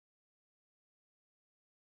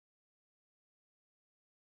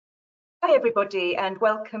Hi everybody, and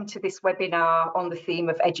welcome to this webinar on the theme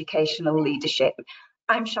of educational leadership.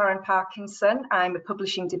 I'm Sharon Parkinson. I'm a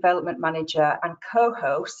Publishing Development Manager and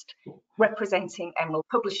co-host representing Emerald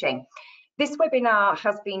Publishing. This webinar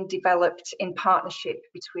has been developed in partnership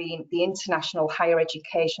between the International Higher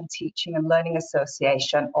Education Teaching and Learning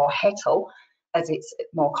Association, or HETL, as it's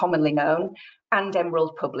more commonly known, and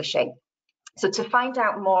Emerald Publishing. So to find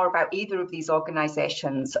out more about either of these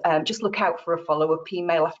organisations, just look out for a follow-up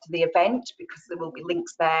email after the event, because there will be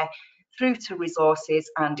links there through to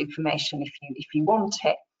resources and information if you want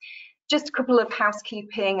it. Just a couple of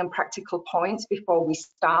housekeeping and practical points before we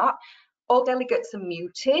start. All delegates are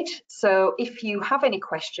muted, so if you have any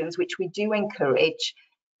questions, which we do encourage,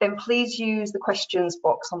 then please use the questions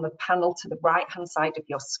box on the panel to the right-hand side of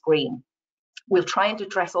your screen. We'll try and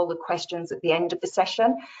address all the questions at the end of the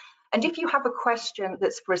session. And if you have a question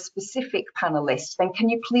that's for a specific panelist, then can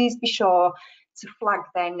you please be sure to flag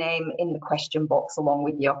their name in the question box along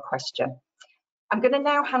with your question. I'm going to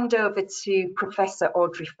now hand over to Professor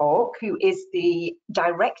Audrey Falk, who is the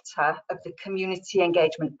Director of the Community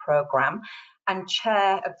Engagement Programme and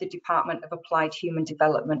Chair of the Department of Applied Human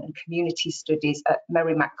Development and Community Studies at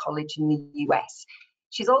Merrimack College in the US.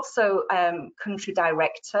 She's also Country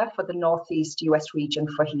Director for the Northeast US region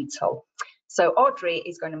for HETL. So Audrey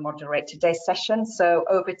is going to moderate today's session. So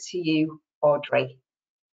over to you, Audrey.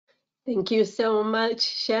 Thank you so much,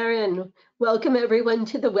 Sharon. Welcome everyone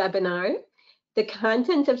to the webinar. The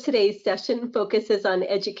content of today's session focuses on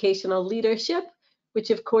educational leadership, which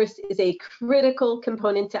of course is a critical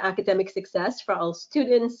component to academic success for all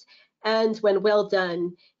students. And when well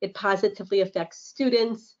done, it positively affects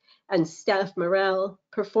students and staff morale,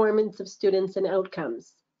 performance of students, and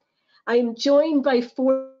outcomes. I am joined by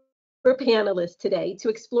four panelists today to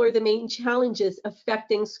explore the main challenges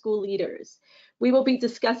affecting school leaders. We will be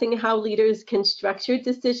discussing how leaders can structure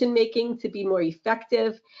decision-making to be more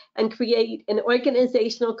effective and create an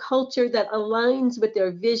organizational culture that aligns with their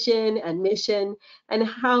vision and mission, and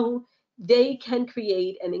how they can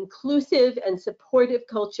create an inclusive and supportive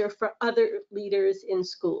culture for other leaders in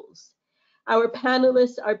schools. Our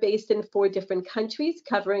panelists are based in 4 different countries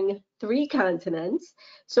covering 3 continents,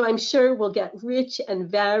 so I'm sure we'll get rich and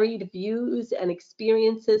varied views and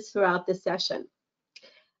experiences throughout the session.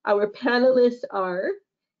 Our panelists are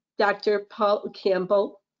Dr. Paul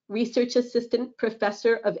Campbell, Research Assistant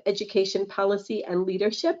Professor of Education Policy and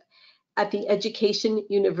Leadership at the Education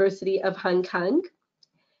University of Hong Kong,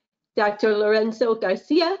 Dr. Lorenzo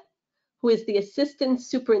Garcia, who is the Assistant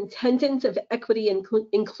Superintendent of Equity and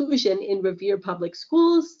Inclusion in Revere Public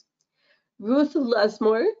Schools, Ruth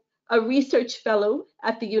Lusmore, a Research Fellow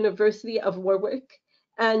at the University of Warwick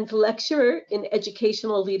and Lecturer in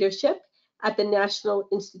Educational Leadership at the National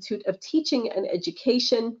Institute of Teaching and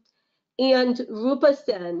Education, and Rupa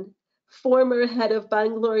Sen, former head of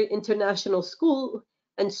Bangalore International School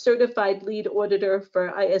and Certified Lead Auditor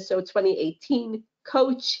for ISO 2018,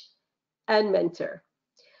 coach and mentor.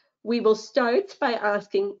 We will start by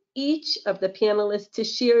asking each of the panelists to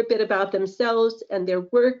share a bit about themselves and their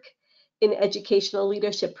work in educational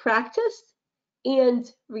leadership practice and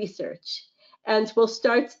research. And we'll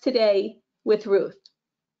start today with Ruth.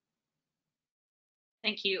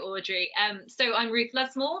 Thank you, Audrey. So I'm Ruth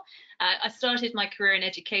Lusmore. I started my career in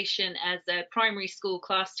education as a primary school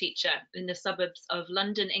class teacher in the suburbs of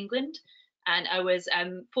London, England. And I was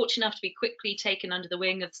fortunate enough to be quickly taken under the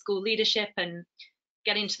wing of school leadership and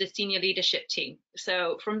get into the senior leadership team.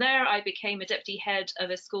 So from there, I became a deputy head of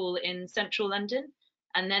a school in central London,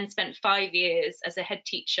 and then spent 5 years as a head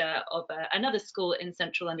teacher of another school in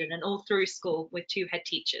central London, an all-through school with 2 head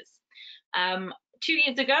teachers. 2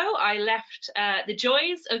 years ago, I left the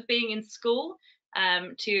joys of being in school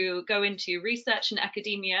to go into research and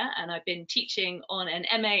academia, and I've been teaching on an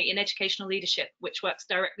MA in educational leadership, which works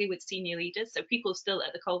directly with senior leaders, so people still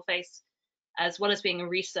at the coalface, as well as being a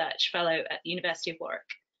research fellow at the University of Warwick.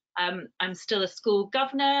 I'm still a school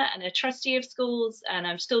governor and a trustee of schools, and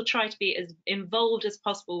I'm still trying to be as involved as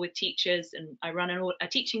possible with teachers, and I run a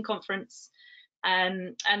teaching conference.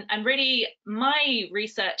 And really, my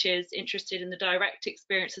research is interested in the direct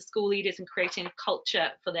experience of school leaders and creating a culture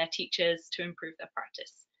for their teachers to improve their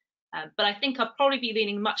practice. But I think I'll probably be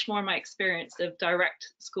leaning much more on my experience of direct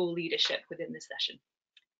school leadership within this session.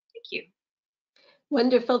 Thank you.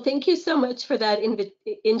 Wonderful. Thank you so much for that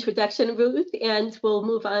introduction, Ruth, and we'll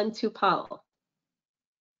move on to Paul.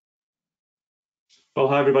 Well,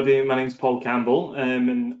 hi everybody, my name's Paul Campbell,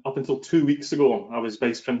 and up until 2 weeks ago, I was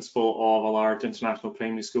Vice Principal of a large international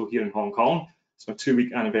primary school here in Hong Kong. It's my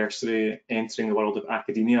 2-week anniversary entering the world of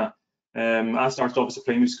academia. I started off as a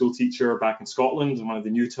primary school teacher back in Scotland, in one of the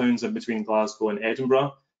new towns in between Glasgow and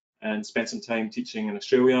Edinburgh, and spent some time teaching in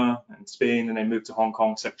Australia and Spain, and then moved to Hong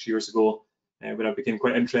Kong 6 years ago, where I became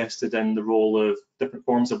quite interested in the role of different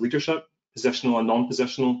forms of leadership, positional and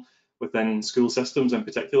non-positional, within school systems in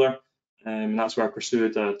particular. And that's where I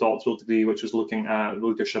pursued a doctoral degree, which was looking at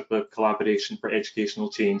leadership of collaboration for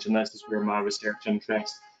educational change. And this is where my research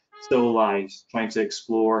interest still lies, trying to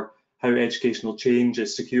explore how educational change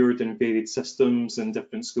is secured in varied systems and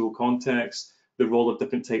different school contexts, the role of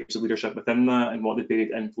different types of leadership within that, and what the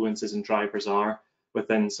varied influences and drivers are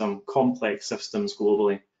within some complex systems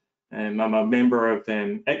globally. I'm a member of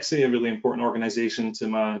ICSE, a really important organisation to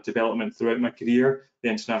my development throughout my career, the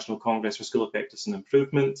International Congress for School Effectiveness and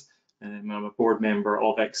Improvement. I'm a board member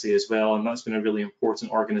of ICSE as well, and that's been a really important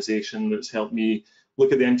organisation that's helped me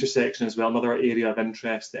look at the intersection as well, another area of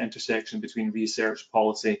interest, the intersection between research,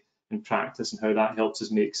 policy and practice, and how that helps us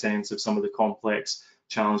make sense of some of the complex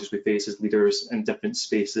challenges we face as leaders in different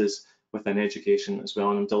spaces within education as well.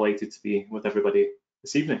 And I'm delighted to be with everybody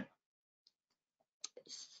this evening.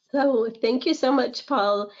 So thank you so much,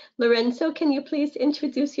 Paul. Lorenzo, can you please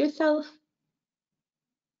introduce yourself?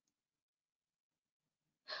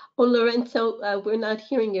 Oh, Lorenzo, we're not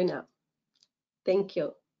hearing you now. Thank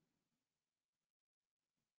you.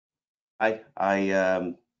 Hi,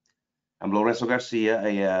 I'm Lorenzo Garcia.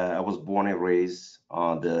 I was born and raised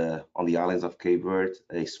on the islands of Cape Verde,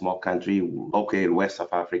 a small country located west of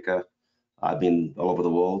Africa. I've been all over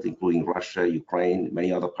the world, including Russia, Ukraine,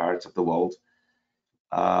 many other parts of the world.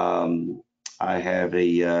 I have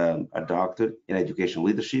a doctorate in education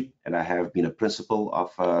leadership, and I have been a principal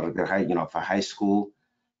of a high school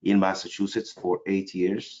in Massachusetts for 8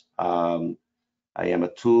 years. I am a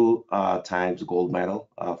 2 times gold medal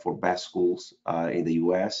for best schools in the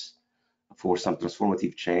U.S. for some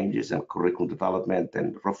transformative changes and curriculum development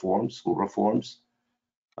and reforms, school reforms.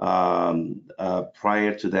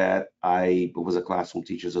 Prior to that, I was a classroom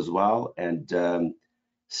teacher as well, and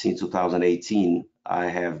since 2018, I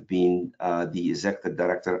have been the executive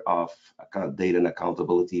director of data and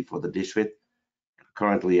accountability for the district.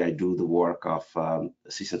 Currently, I do the work of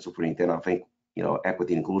assistant superintendent of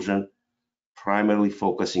equity and inclusion, primarily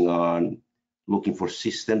focusing on looking for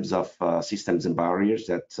systems and barriers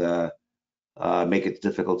that make it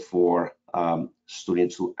difficult for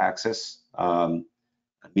students to access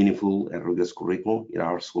meaningful and rigorous curriculum in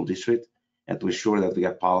our school district, and to ensure that we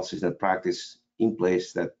have policies and practice in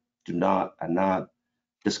place that are not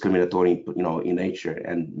discriminatory, in nature,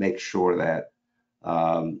 and make sure that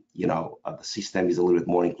the system is a little bit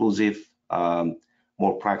more inclusive,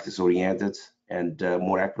 more practice-oriented, and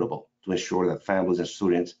more equitable, to ensure that families and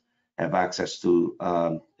students have access to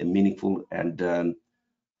a meaningful and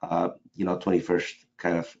 21st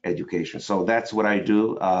kind of education. So that's what I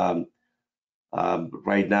do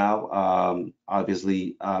right now.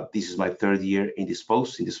 Obviously, this is my 3rd year in this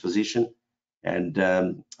post, in this position, and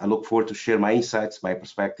I look forward to share my insights, my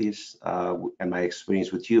perspectives, and my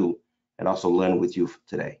experience with you, and also learn with you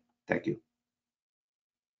today. Thank you.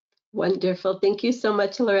 Wonderful. Thank you so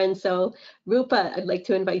much, Lorenzo. Rupa, I'd like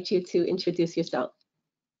to invite you to introduce yourself.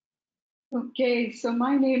 Okay, so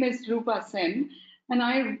my name is Rupa Sen, and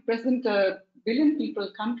I represent a billion people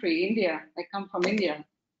country, India. I come from India,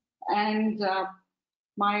 and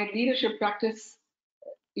my leadership practice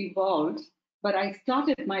evolved, but I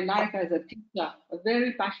started my life as a teacher, a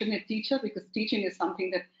very passionate teacher, because teaching is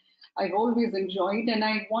something that I've always enjoyed, and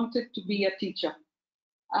I wanted to be a teacher.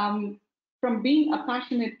 From being a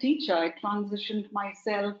passionate teacher, I transitioned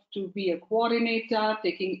myself to be a coordinator,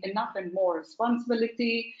 taking enough and more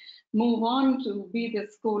responsibility, move on to be the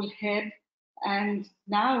school head, and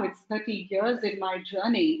now it's 30 years in my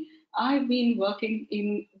journey. I've been working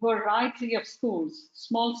in a variety of schools,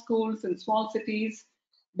 small schools in small cities,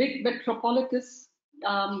 big metropolises,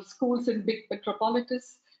 schools in big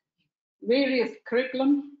metropolises, various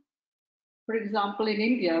curriculum. For example, in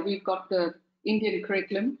India, we've got the Indian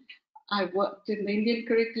curriculum. I've worked in the Indian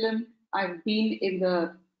curriculum. I've been in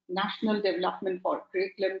the National Development for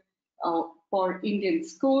Curriculum for Indian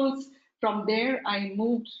schools. From there, I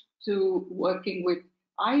moved to working with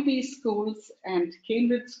IB schools and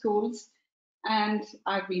Cambridge schools, and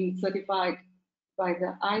I've been certified by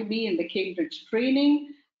the IB and the Cambridge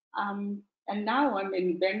training. And now I'm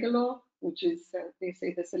in Bangalore, which is, they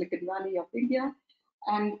say, the Silicon Valley of India.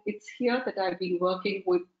 And it's here that I've been working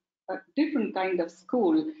with a different kind of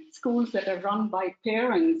schools that are run by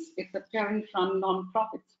parents. It's a parent-run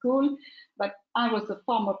non-profit school, but I was a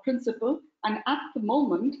former principal, and at the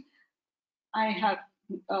moment, I have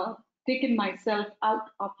taken myself out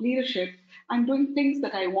of leadership. I'm doing things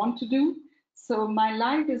that I want to do. So my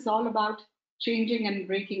life is all about changing and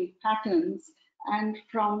breaking patterns. And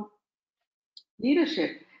from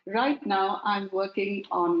leadership, right now I'm working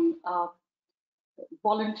on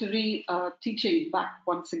voluntary teaching back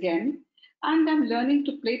once again, and I'm learning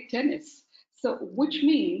to play tennis. So, which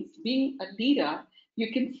means being a leader,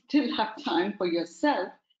 you can still have time for yourself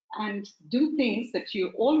and do things that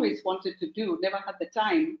you always wanted to do, never had the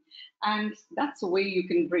time. And that's a way you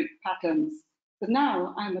can break patterns. So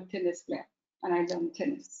now I'm a tennis player and I learn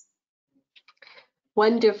tennis.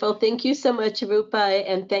 Wonderful. Thank you so much, Rupa,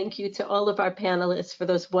 and thank you to all of our panelists for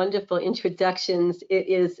those wonderful introductions. It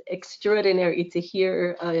is extraordinary to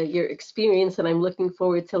hear your experience, and I'm looking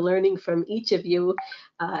forward to learning from each of you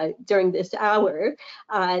during this hour.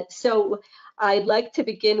 So I'd like to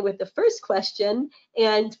begin with the first question,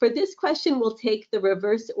 and for this question, we'll take the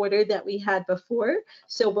reverse order that we had before.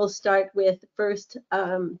 So we'll start with first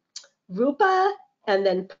Rupa, and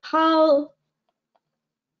then Paul.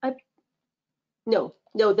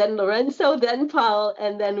 Then Lorenzo, then Paul,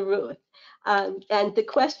 and then Ruth. And the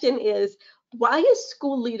question is, why is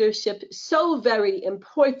school leadership so very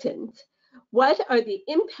important? What are the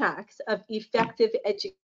impacts of effective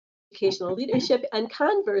educational leadership? And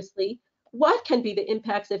conversely, what can be the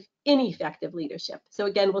impacts of ineffective leadership? So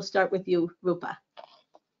again, we'll start with you, Rupa.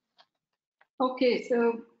 Okay,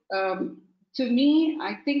 so to me,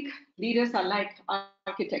 I think leaders are like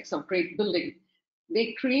architects of great building.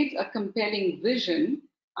 They create a compelling vision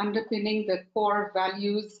underpinning the core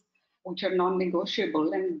values which are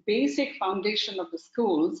non-negotiable, and basic foundation of the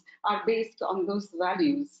schools are based on those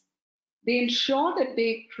values. They ensure that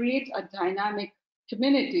they create a dynamic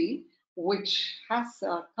community which has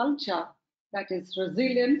a culture that is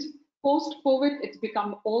resilient. Post-COVID, it's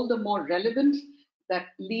become all the more relevant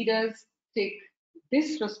that leaders take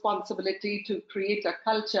this responsibility to create a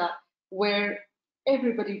culture where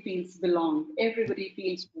everybody feels belong, everybody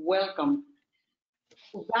feels welcome.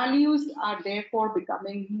 Values are therefore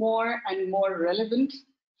becoming more and more relevant,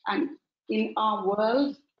 and in our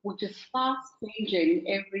world, which is fast changing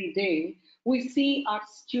every day, we see our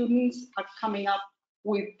students are coming up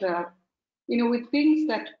with, with things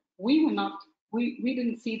that we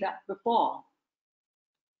didn't see that before.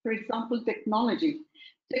 For example, technology.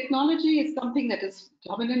 Technology is something that is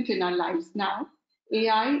dominant in our lives now.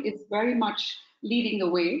 AI is very much leading the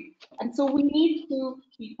way. And so we need to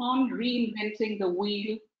keep on reinventing the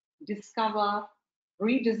wheel, discover,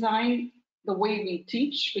 redesign the way we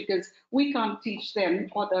teach, because we can't teach them,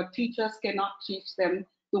 or the teachers cannot teach them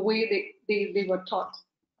the way they were taught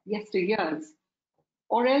yesteryears.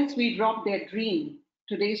 Or else we drop their dream.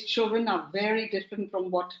 Today's children are very different from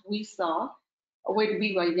what we saw when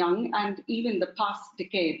we were young and even the past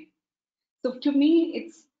decade. So to me,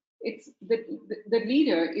 it's the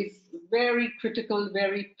leader is very critical,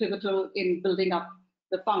 very pivotal in building up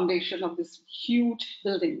the foundation of this huge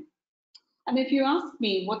building. And if you ask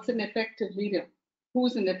me, what's an effective leader?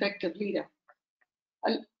 Who's an effective leader?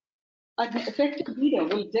 An effective leader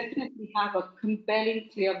will definitely have a compelling,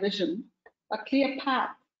 clear vision, a clear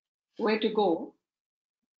path where to go,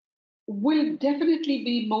 will definitely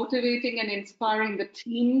be motivating and inspiring the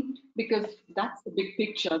team, because that's the big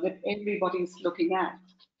picture that everybody's looking at.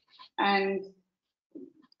 And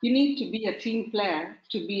you need to be a team player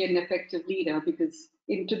to be an effective leader, because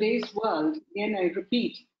in today's world, again, I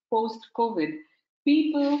repeat, post-COVID,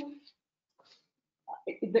 people,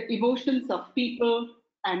 the emotions of people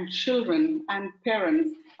and children and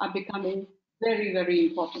parents are becoming very, very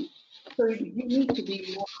important. So you need to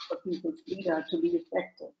be more of a people's leader to be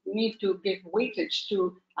effective. You need to give weightage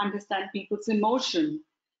to understand people's emotion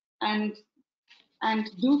and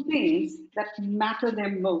do things that matter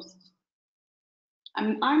them most.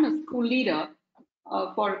 I'm a school leader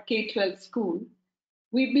for K-12 school.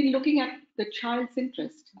 We've been looking at the child's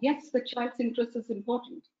interest. Yes, the child's interest is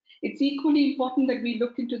important. It's equally important that we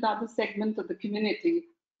look into the other segment of the community,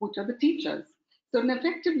 which are the teachers. So an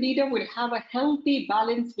effective leader will have a healthy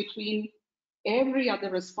balance between every other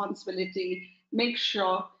responsibility, make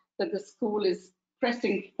sure that the school is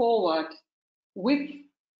pressing forward with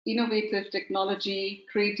innovative technology,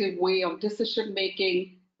 creative way of decision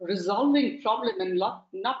making, resolving problem and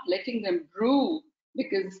not letting them brew,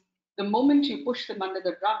 because the moment you push them under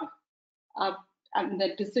the rug and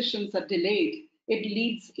the decisions are delayed, it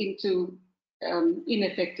leads into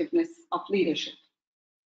ineffectiveness of leadership.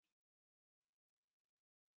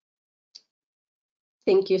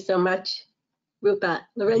 Thank you so much, Rupa.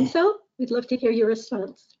 Lorenzo, we'd love to hear your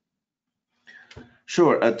response.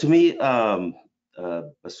 Sure. To me, an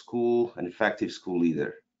effective school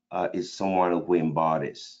leader is someone who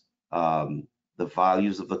embodies the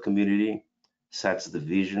values of the community, sets the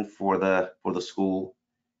vision for the school,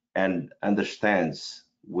 and understands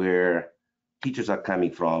where teachers are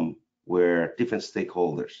coming from where different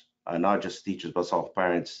stakeholders, not just teachers, but also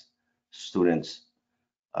parents, students,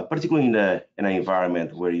 particularly in an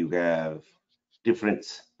environment where you have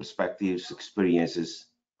different perspectives, experiences,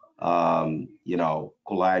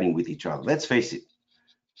 colliding with each other. Let's face it,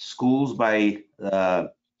 schools by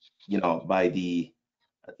by the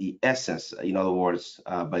essence, in other words,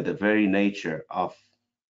 by the very nature of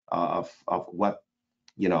what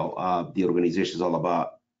the organization is all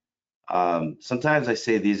about. Sometimes I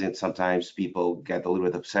say this, and sometimes people get a little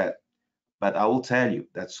bit upset, but I will tell you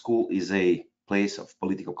that school is a place of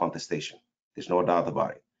political contestation. There's no doubt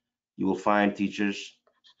about it. You will find teachers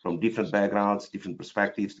from different backgrounds, different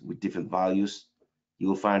perspectives, with different values. You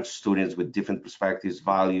will find students with different perspectives,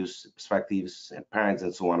 values, perspectives, and parents,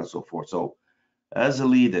 and so on and so forth. So as a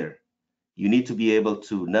leader, you need to be able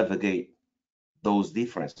to navigate those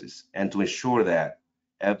differences and to ensure that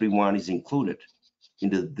everyone is included in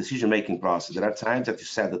the decision-making process. There are times that you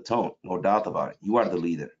set the tone, no doubt about it. You are the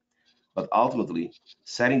leader. But ultimately,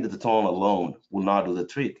 setting the tone alone will not do the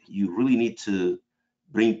trick. You really need to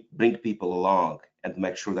bring people along and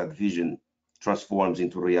make sure that vision transforms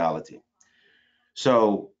into reality.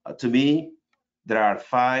 So to me, there are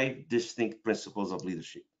 5 distinct principles of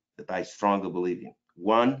leadership that I strongly believe in.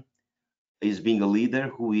 One is being a leader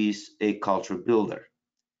who is a culture builder.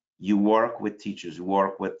 You work with teachers, you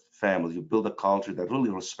work with families, you build a culture that really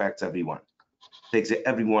respects everyone, takes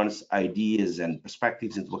everyone's ideas and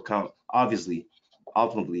perspectives into account. Obviously,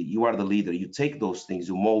 ultimately, you are the leader. You take those things,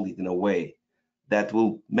 you mold it in a way that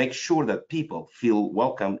will make sure that people feel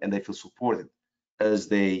welcome and they feel supported as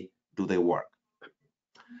they do their work.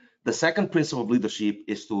 The second principle of leadership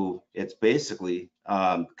is it's basically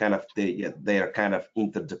they are kind of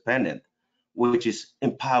interdependent, which is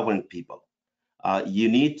empowering people. You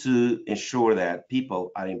need to ensure that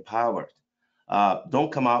people are empowered.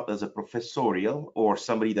 Don't come out as a professorial or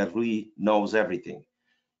somebody that really knows everything.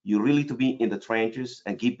 You really to be in the trenches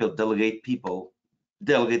and delegate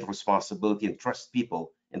responsibility and trust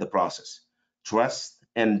people in the process. Trust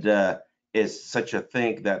is such a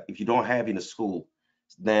thing that if you don't have in a school,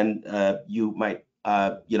 then you might,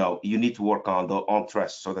 you need to work on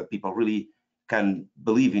trust so that people really can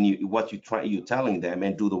believe in you, what you're telling them,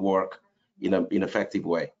 and do the work in an effective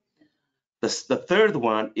way. The third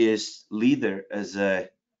one is leader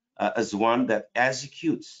as one that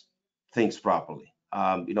executes things properly.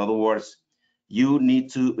 In other words, you need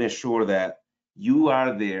to ensure that you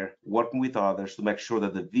are there working with others to make sure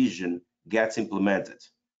that the vision gets implemented.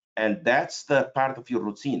 And that's the part of your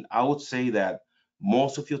routine. I would say that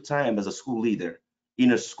most of your time as a school leader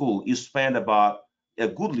in a school, a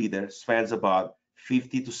good leader spends about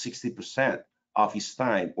 50 to 60% of his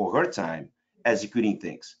time or her time executing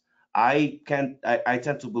things. I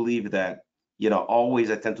tend to believe that,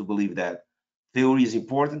 I tend to believe that theory is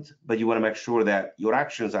important, but you want to make sure that your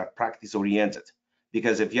actions are practice oriented.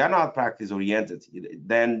 Because if you're not practice oriented,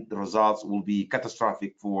 then the results will be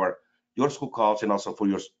catastrophic for your school culture and also for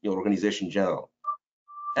your organization in general.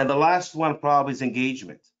 And the last one probably is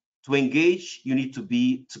engagement. To engage, you need to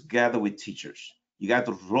be together with teachers. You got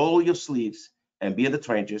to roll your sleeves and be in the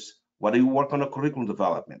trenches. Whether you work on a curriculum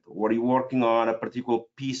development, or you're working on a particular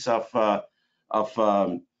piece of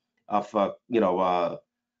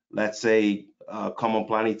let's say common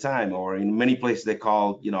planning time, or in many places they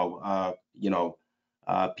call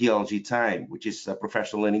PLG time, which is a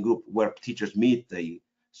professional learning group where teachers meet, they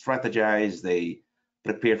strategize, they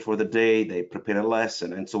prepare for the day, they prepare a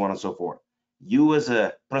lesson, and so on and so forth. You as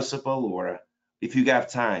a principal, or if you have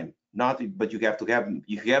time, but you have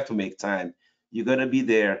to make time. You got to be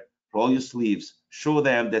there, roll your sleeves, show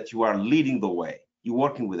them that you are leading the way, you're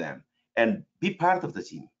working with them, and be part of the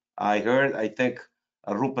team. I think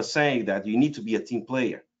Rupa saying that you need to be a team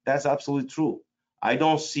player. That's absolutely true. I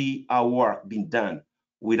don't see our work being done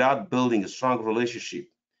without building a strong relationship,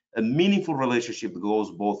 a meaningful relationship that goes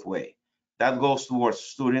both ways. That goes towards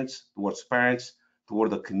students, towards parents,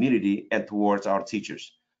 toward the community, and towards our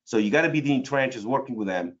teachers. So you got to be in the trenches working with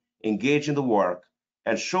them, engage in the work,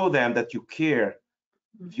 and show them that you care.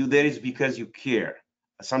 If you're there, it's because you care.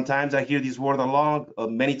 Sometimes I hear this word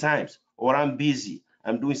many times, or I'm busy,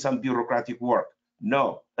 I'm doing some bureaucratic work.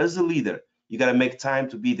 No, as a leader, you got to make time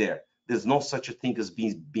to be there. There's no such a thing as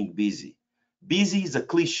being busy. Busy is a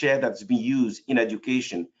cliche that's been used in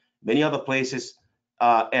education, many other places,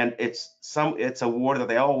 and it's a word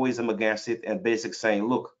that I always am against it, and basically saying,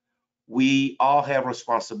 look, we all have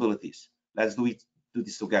responsibilities. Let's do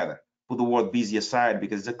this together. Put the word busy aside,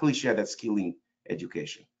 because it's a cliche that's killing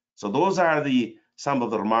education. So those are some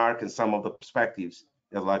of the remarks and some of the perspectives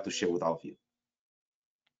that I'd like to share with all of you.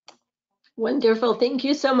 Wonderful. Thank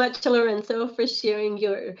you so much, Lorenzo, for sharing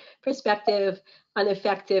your perspective on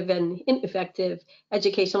effective and ineffective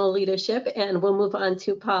educational leadership. And we'll move on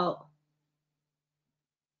to Paul.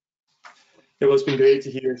 Yeah, well, it's been great to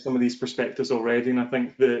hear some of these perspectives already. And I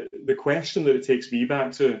think the question that it takes me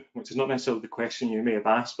back to, which is not necessarily the question you may have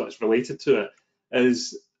asked, but it's related to it,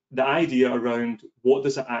 is the idea around what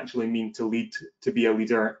does it actually mean to lead, to be a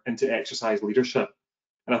leader, and to exercise leadership.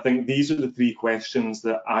 And I think these are the three questions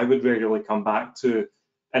that I would regularly come back to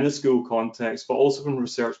in a school context, but also from a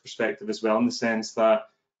research perspective as well, in the sense that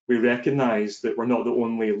we recognise that we're not the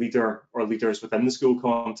only leader or leaders within the school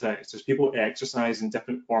context. There's people exercising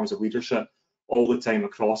different forms of leadership all the time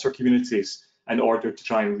across our communities in order to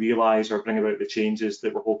try and realise or bring about the changes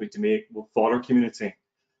that we're hoping to make for our community.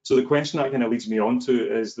 So the question that kind of leads me on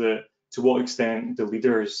to is that to what extent do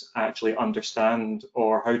leaders actually understand,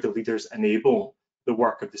 or how do leaders enable the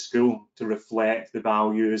work of the school to reflect the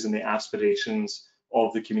values and the aspirations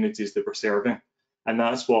of the communities that we're serving? And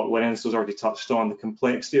that's what Lorenzo's already touched on, the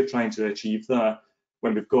complexity of trying to achieve that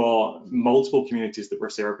when we've got multiple communities that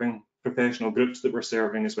we're serving, professional groups that we're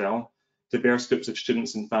serving as well, diverse groups of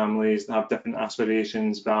students and families that have different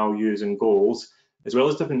aspirations, values and goals, as well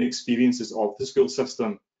as different experiences of the school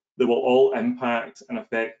system that will all impact and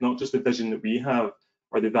affect not just the vision that we have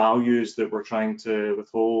or the values that we're trying to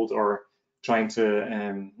withhold, or trying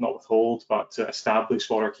to not withhold, but to establish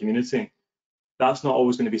for our community. That's not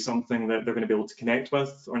always going to be something that they're going to be able to connect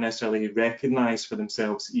with or necessarily recognise for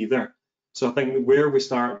themselves either. So I think where we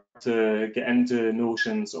start to get into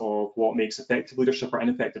notions of what makes effective leadership or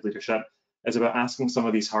ineffective leadership is about asking some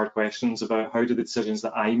of these hard questions about how do the decisions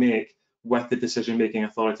that I make with the decision-making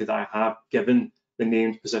authority that I have, given the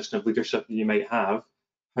named position of leadership that you might have,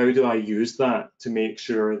 how do I use that to make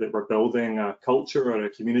sure that we're building a culture or a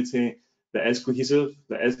community that is cohesive,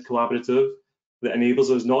 that is collaborative, that enables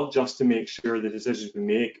us not just to make sure the decisions we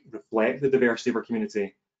make reflect the diversity of our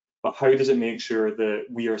community, but how does it make sure that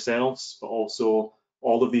we ourselves, but also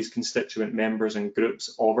all of these constituent members and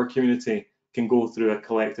groups of our community, can go through a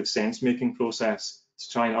collective sense-making process to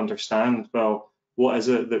try and understand, well, what is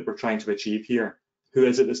it that we're trying to achieve here? Who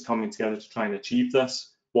is it that's coming together to try and achieve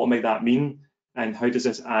this? What might that mean? And how does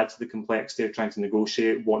this add to the complexity of trying to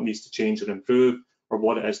negotiate what needs to change or improve, or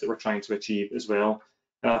what it is that we're trying to achieve as well?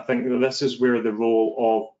 And I think that this is where the role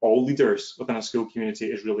of all leaders within a school community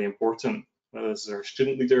is really important, whether it's our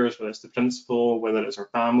student leaders, whether it's the principal, whether it's our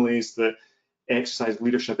families that exercise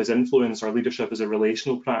leadership as influence or leadership as a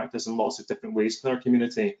relational practice in lots of different ways in our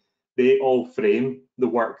community. They all frame the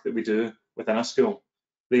work that we do within a school.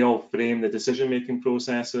 They all frame the decision-making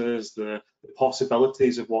processes, the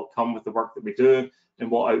possibilities of what come with the work that we do, and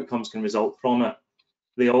what outcomes can result from it.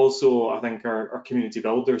 They also, I think, are community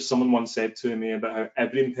builders. Someone once said to me about how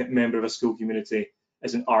every member of a school community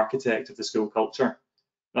is an architect of the school culture.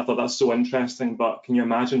 And I thought that's so interesting, but can you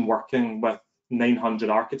imagine working with 900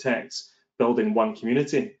 architects building one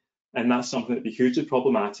community? And that's something that'd be hugely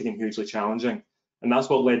problematic and hugely challenging. And that's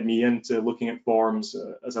what led me into looking at forms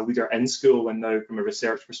as a leader in school, and now from a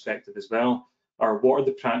research perspective as well, are what are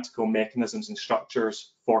the practical mechanisms and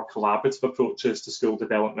structures for collaborative approaches to school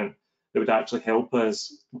development that would actually help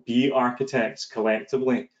us be architects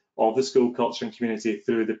collectively of the school culture and community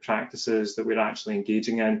through the practices that we're actually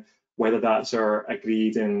engaging in, whether that's our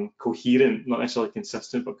agreed and coherent, not necessarily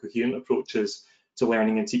consistent, but coherent approaches to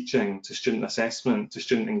learning and teaching, to student assessment, to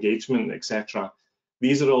student engagement, etc.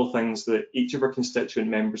 These are all things that each of our constituent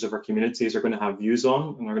members of our communities are going to have views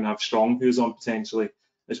on, and are going to have strong views on potentially,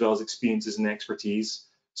 as well as experiences and expertise.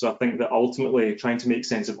 So I think that ultimately trying to make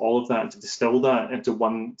sense of all of that and to distill that into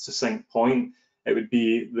one succinct point, it would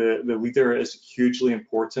be the leader is hugely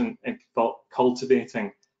important in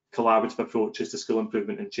cultivating collaborative approaches to school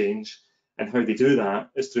improvement and change. And how they do that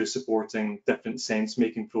is through supporting different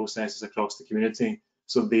sense-making processes across the community,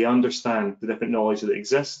 so they understand the different knowledge that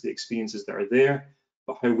exists, the experiences that are there,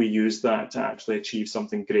 but how we use that to actually achieve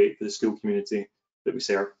something great for the school community that we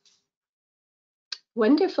serve.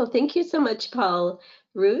 Wonderful. Thank you so much, Paul.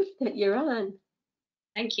 Ruth, you're on.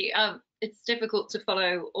 Thank you. It's difficult to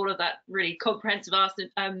follow all of that really comprehensive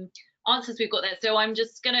answers we've got there. So I'm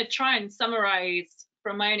just going to try and summarize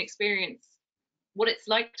from my own experience what it's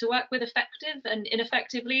like to work with effective and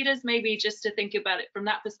ineffective leaders, maybe just to think about it from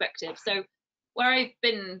that perspective. So where I've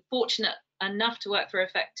been fortunate enough to work for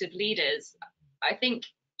effective leaders, I think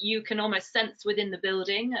you can almost sense within the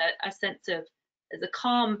building a sense of, there's a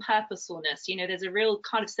calm purposefulness, you know, there's a real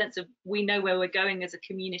kind of sense of we know where we're going as a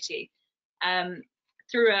community,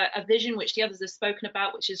 through a vision which the others have spoken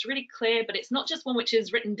about, which is really clear, but it's not just one which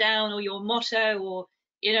is written down or your motto or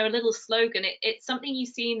you know, a little slogan. It's something you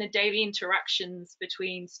see in the daily interactions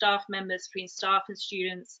between staff members, between staff and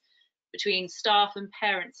students, between staff and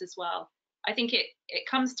parents as well. I think it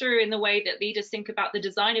comes through in the way that leaders think about the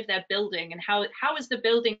design of their building and how is the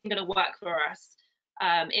building going to work for us.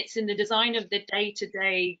 It's in the design of the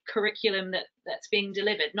day-to-day curriculum that's being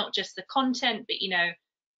delivered, not just the content, but, you know,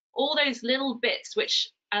 all those little bits which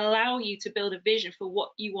allow you to build a vision for what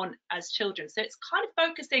you want as children. So it's kind of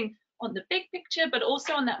focusing on the big picture, but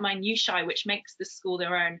also on that minutiae, which makes the school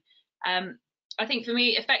their own. I think for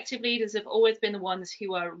me, effective leaders have always been the ones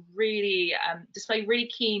who are really display really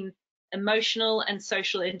keen emotional and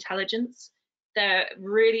social intelligence. They're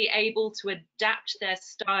really able to adapt their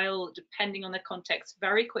style depending on the context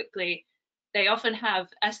very quickly. They often have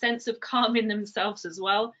a sense of calm in themselves as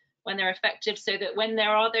well when they're effective, so that when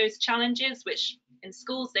there are those challenges, which in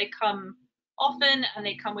schools they come often and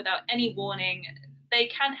they come without any warning, they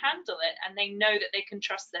can handle it and they know that they can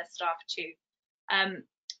trust their staff too.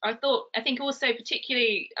 I think also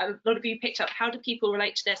particularly a lot of you picked up, how do people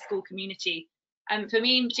relate to their school community? For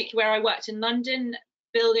me in particular, where I worked in London,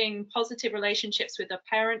 building positive relationships with their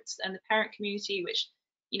parents and the parent community, which,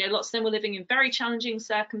 you know, lots of them were living in very challenging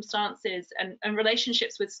circumstances, and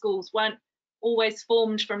relationships with schools weren't always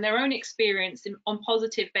formed from their own experience on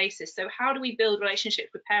positive basis. So how do we build relationships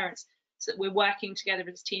with parents so that we're working together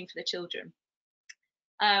as a team for the children?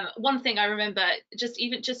 One thing I remember, just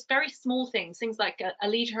very small things like a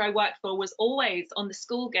leader I worked for was always on the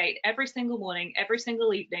school gate every single morning, every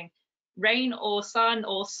single evening, rain or sun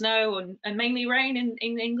or snow, and mainly rain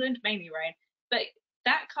in England, mainly rain. But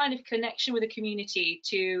that kind of connection with the community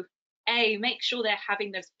to make sure they're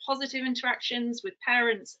having those positive interactions with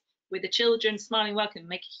parents, with the children, smiling welcome,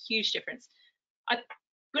 make a huge difference. I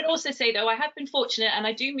would also say though, I have been fortunate, and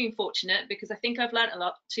I do mean fortunate because I think I've learned a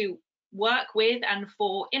lot, to work with and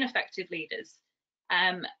for ineffective leaders.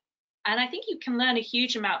 And I think you can learn a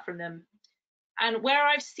huge amount from them. And where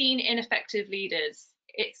I've seen ineffective leaders,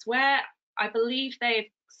 it's where I believe they've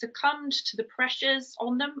succumbed to the pressures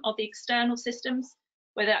on them of the external systems,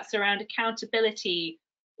 whether that's around accountability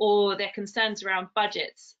or their concerns around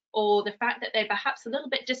budgets, or the fact that they're perhaps a little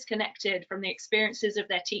bit disconnected from the experiences of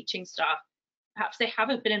their teaching staff. Perhaps they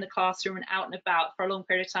haven't been in the classroom and out and about for a long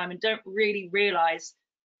period of time and don't really realise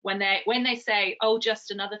when they say, oh, just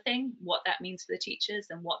another thing, what that means for the teachers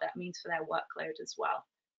and what that means for their workload as well.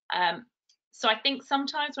 So I think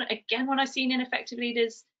sometimes when I've seen ineffective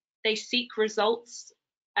leaders, they seek results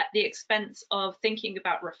at the expense of thinking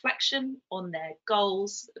about reflection on their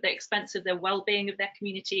goals, at the expense of their well-being of their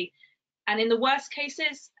community, and in the worst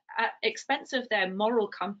cases, at expense of their moral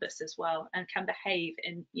compass as well, and can behave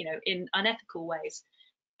in unethical ways.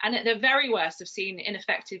 And at the very worst, I've seen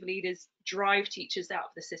ineffective leaders drive teachers out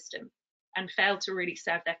of the system and fail to really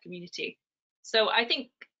serve their community. So I think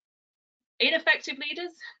ineffective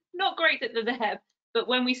leaders, not great that they're there, but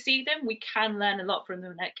when we see them, we can learn a lot from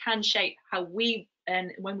them, and it can shape how we,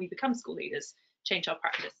 and when we become school leaders, change our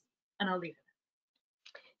practice. And I'll leave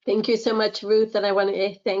it. Thank you so much, Ruth. And I want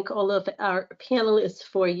to thank all of our panelists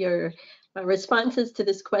for your responses to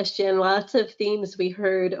this question. Lots of themes we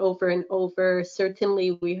heard over and over.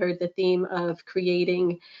 Certainly, we heard the theme of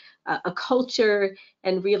creating a culture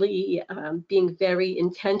and really being very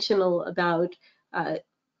intentional about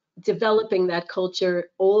developing that culture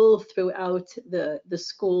all throughout the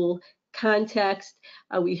school context.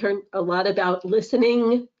 We heard a lot about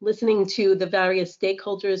listening to the various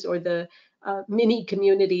stakeholders or the mini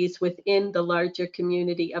communities within the larger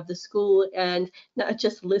community of the school, and not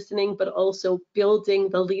just listening, but also building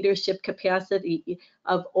the leadership capacity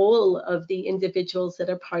of all of the individuals that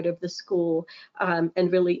are part of the school,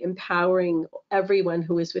 and really empowering everyone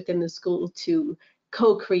who is within the school to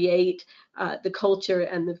co-create the culture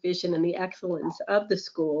and the vision and the excellence of the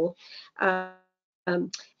school.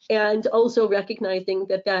 And also recognizing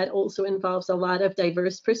that that also involves a lot of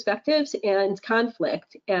diverse perspectives and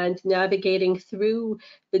conflict, and navigating through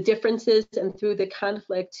the differences and through the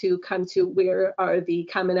conflict to come to where are the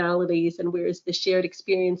commonalities and where is the shared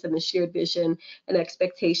experience and the shared vision and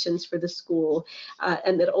expectations for the school.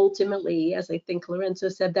 And that ultimately, as I think Lorenzo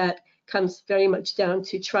said, that comes very much down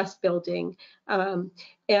to trust building.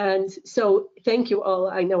 And so thank you all.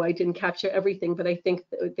 I know I didn't capture everything, but I think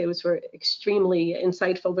those were extremely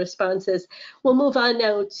insightful responses. We'll move on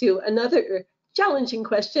now to another challenging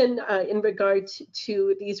question in regard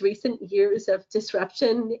to these recent years of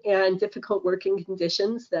disruption and difficult working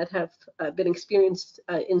conditions that have been experienced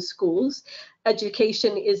in schools.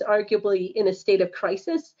 Education is arguably in a state of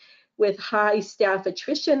crisis, with high staff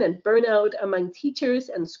attrition and burnout among teachers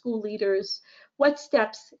and school leaders. what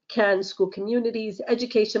steps can school communities,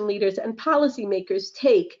 education leaders, and policymakers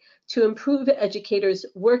take to improve educators'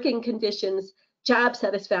 working conditions, job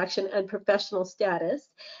satisfaction, and professional status?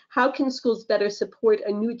 How can schools better support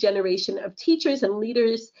a new generation of teachers and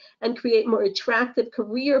leaders and create more attractive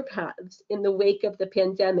career paths in the wake of the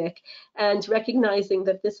pandemic? And recognizing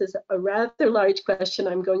that this is a rather large question,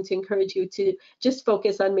 I'm going to encourage you to just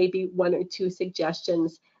focus on maybe one or two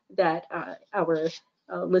suggestions that our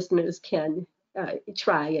listeners can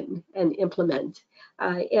try and implement.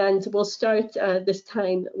 And we'll start this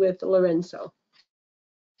time with Lorenzo.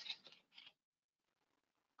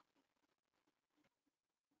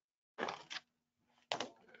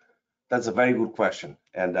 That's a very good question,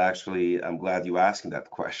 and actually, I'm glad you asking that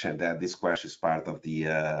question. That this question is part of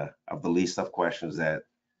the list of questions that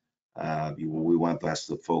we want us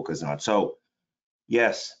to focus on. So,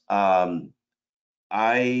 yes, I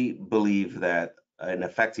believe that an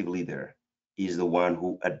effective leader is the one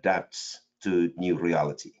who adapts to new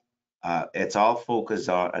reality. It's all focused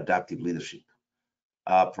on adaptive leadership.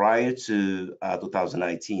 Prior to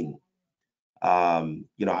 2019, I'm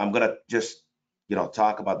gonna just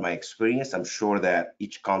talk about my experience. I'm sure that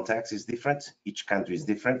each context is different, each country is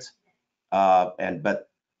different, but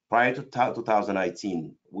prior to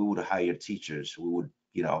 2019, we would hire teachers. We would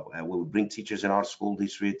bring teachers in our school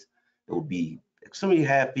district. They would be extremely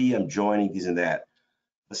happy. I'm joining this and that.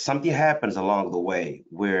 But something happens along the way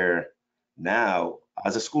where now,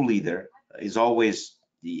 as a school leader, I always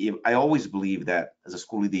believe that as a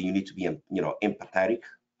school leader, you need to be empathetic,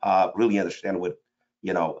 really understand what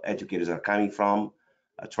educators are coming from,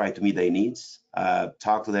 try to meet their needs,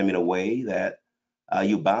 talk to them in a way that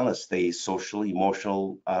you balance the social,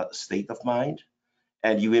 emotional state of mind,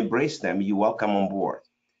 and you embrace them, you welcome on board.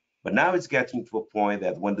 But now it's getting to a point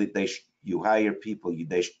that when you hire people,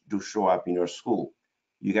 they do show up in your school,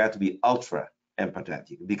 you got to be ultra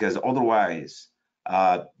empathetic, because otherwise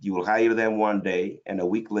you will hire them one day and a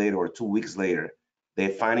week later or 2 weeks later, they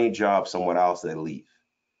find a job somewhere else, they leave.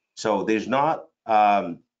 So there's not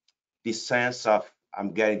this sense of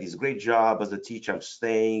I'm getting this great job as a teacher, I'm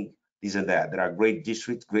staying, this and that. There are great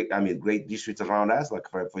districts, great districts around us, like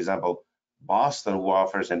for example, Boston, who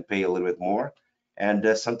offers and pay a little bit more. And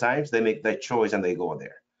sometimes they make that choice and they go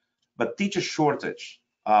there. But teacher shortage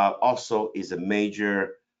also is a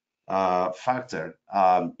major factor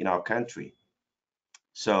in our country.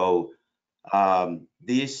 So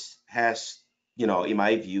this has, in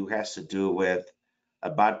my view, has to do with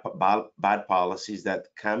bad policies that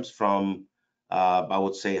comes from, I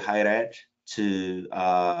would say, higher ed to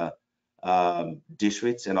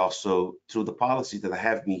districts, and also through the policies that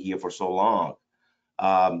have been here for so long.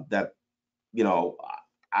 That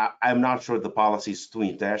I'm not sure the policy is too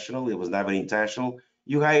intentional. It was never intentional.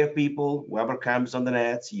 You hire people, whoever comes on the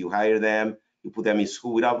net, you hire them, you put them in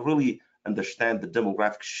school without really understand the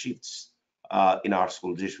demographic shifts in our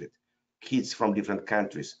school district. Kids from different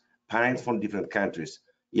countries, parents from different countries.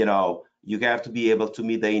 You have to be able to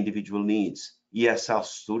meet their individual needs. ESL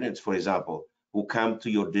students, for example, who come to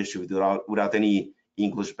your district without any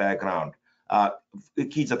English background.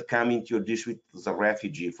 Kids that come into your district as a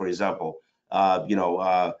refugee, for example,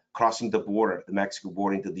 crossing the border, the Mexico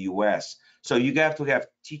border into the US. So you have to have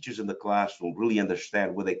teachers in the classroom really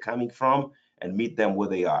understand where they're coming from and meet them where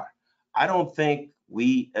they are. I don't think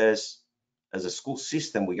we as a school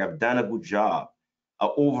system, we have done a good job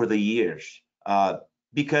over the years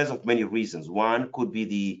because of many reasons. One could be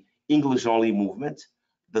the English only movement.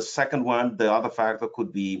 The second one, the other factor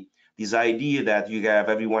could be this idea that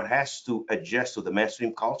everyone has to adjust to the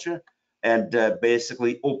mainstream culture, and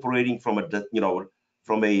basically operating from a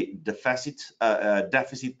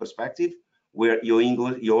deficit perspective, where your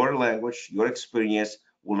English, your language, your experience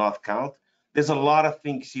will not count. There's a lot of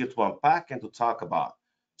things here to unpack and to talk about.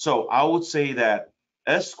 So I would say that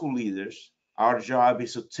as school leaders, our job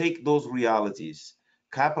is to take those realities,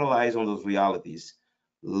 capitalize on those realities,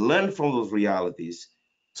 learn from those realities,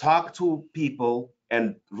 talk to people,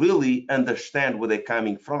 and really understand where they're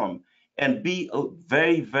coming from, and be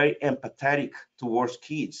very, very empathetic towards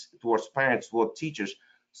kids, towards parents, towards teachers,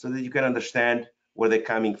 so that you can understand where they're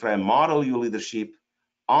coming from. Model your leadership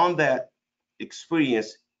on that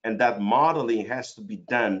experience, and that modeling has to be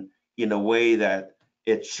done in a way that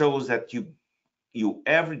it shows that you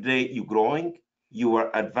every day you're growing, you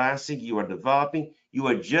are advancing, you are developing, you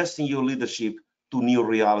are adjusting your leadership to new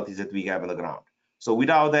realities that we have on the ground. So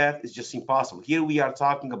without that, it's just impossible. Here we are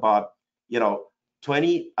talking about,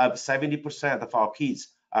 70% of our kids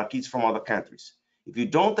are kids from other countries. If you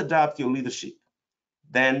don't adapt your leadership,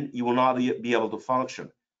 then you will not be able to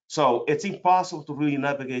function. So it's impossible to really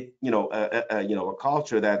navigate, a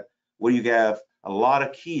culture where you have a lot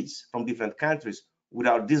of kids from different countries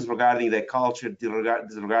without disregarding their culture,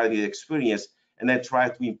 disregarding their experience, and then try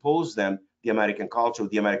to impose them the American culture,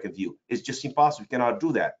 the American view. It's just impossible. You cannot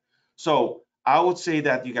do that. So I would say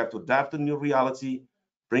that you got to adapt to new reality,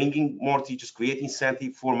 bringing more teachers, create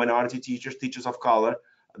incentive for minority teachers, teachers of color,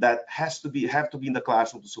 that have to be in the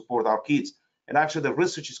classroom to support our kids. And actually, the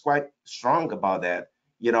research is quite strong about that.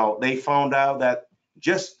 You know, they found out that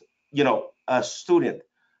just, you know, a student,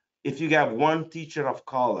 if you have one teacher of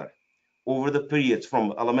color over the periods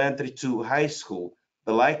from elementary to high school,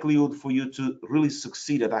 the likelihood for you to really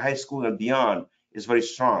succeed at the high school and beyond is very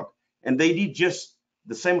strong. And they did just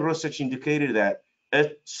the same research indicated that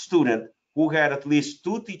a student who had at least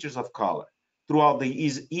 2 teachers of color throughout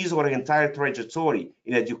his or her entire trajectory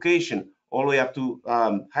in education, all the way up to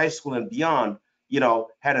high school and beyond, you know,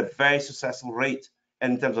 had a very successful rate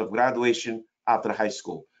in terms of graduation after high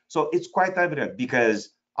school. So it's quite evident because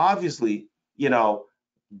obviously, you know,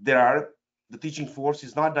 the teaching force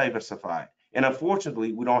is not diversified. And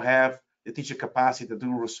unfortunately, we don't have the teacher capacity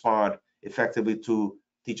to respond effectively to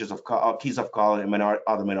teachers of kids of color and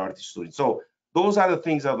other minority students. So those are the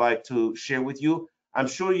things I'd like to share with you. I'm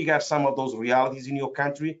sure you got some of those realities in your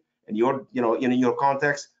country and your, you know, in your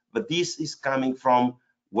context, but this is coming from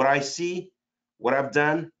what I see, what I've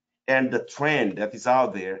done, and the trend that is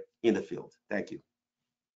out there in the field. Thank you.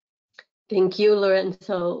 Thank you,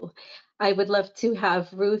 Lorenzo. I would love to have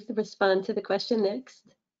Ruth respond to the question next.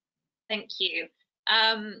 Thank you.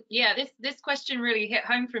 Yeah, this question really hit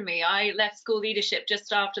home for me. I left school leadership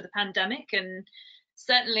just after the pandemic, and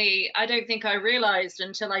certainly I don't think I realized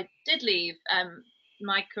until I did leave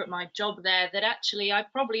my job there that actually I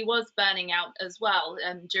probably was burning out as well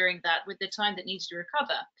during that, with the time that needed to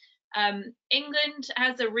recover. England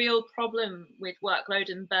has a real problem with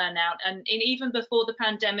workload and burnout, and even before the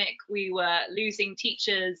pandemic we were losing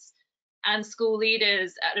teachers and school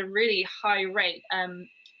leaders at a really high rate.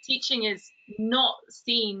 Teaching is not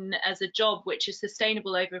seen as a job which is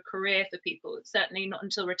sustainable over a career for people, certainly not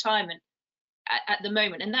until retirement at the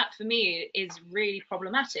moment, and that for me is really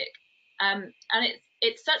problematic. And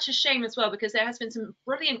it's such a shame as well, because there has been some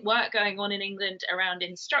brilliant work going on in England around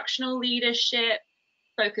instructional leadership,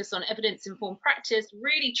 focus on evidence-informed practice,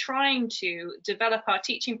 really trying to develop our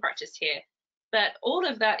teaching practice here. But all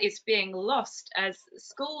of that is being lost as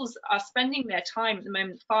schools are spending their time at the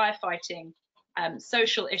moment firefighting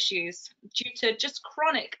social issues due to just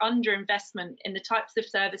chronic underinvestment in the types of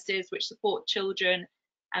services which support children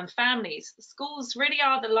and families. Schools really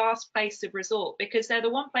are the last place of resort, because they're the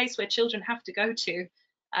one place where children have to go to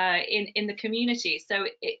in the community. So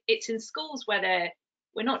it's in schools where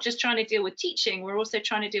we're not just trying to deal with teaching, we're also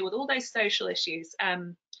trying to deal with all those social issues.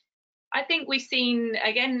 I think we've seen,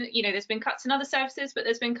 again, you know, there's been cuts in other services, but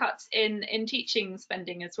there's been cuts in teaching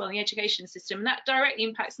spending as well in the education system. And that directly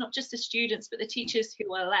impacts not just the students, but the teachers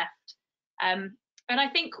who are left. And I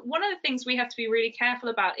think one of the things we have to be really careful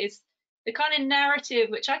about is the kind of narrative,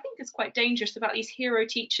 which I think is quite dangerous, about these hero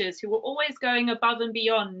teachers who are always going above and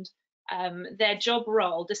beyond their job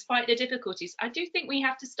role, despite the difficulties. I do think we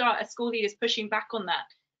have to start as school leaders pushing back on that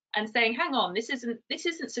and saying, hang on, this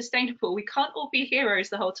isn't sustainable. We can't all be heroes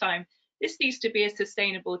the whole time. This needs to be a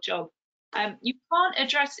sustainable job. You can't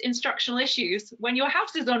address instructional issues when your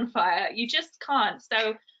house is on fire. You just can't.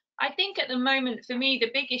 So I think at the moment, for me,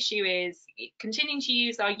 the big issue is continuing to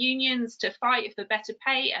use our unions to fight for better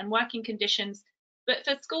pay and working conditions, but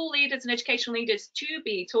for school leaders and educational leaders to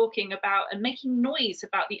be talking about and making noise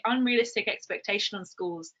about the unrealistic expectation on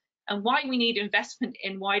schools and why we need investment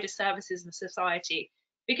in wider services in society.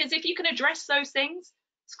 Because if you can address those things,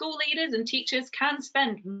 school leaders and teachers can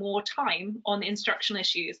spend more time on instructional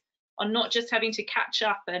issues, on not just having to catch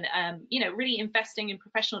up and you know, really investing in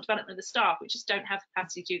professional development of the staff. We just don't have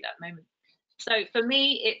capacity to do that at the moment. So for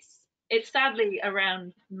me, it's sadly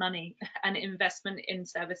around money, and investment in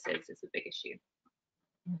services is a big issue.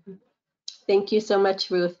 Thank you so much,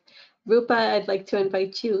 Ruth. Rupa, I'd like to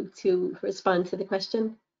invite you to respond to the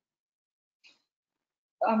question.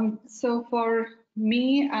 So for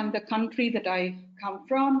me and the country that I come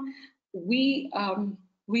from, we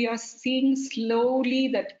are seeing slowly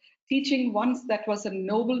that teaching, once that was a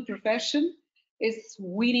noble profession, is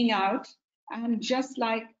weeding out. And just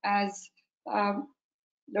like as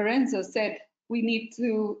Lorenzo said, we need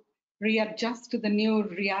to readjust to the new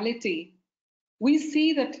reality. We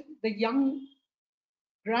see that the young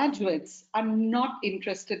graduates are not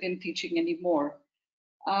interested in teaching anymore.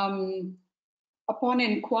 Upon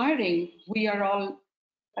inquiring, we are all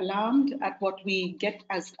alarmed at what we get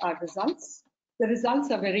as our results. The results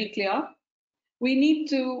are very clear. We need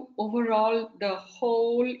to overhaul the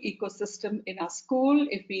whole ecosystem in our school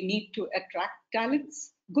if we need to attract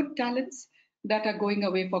talents, good talents that are going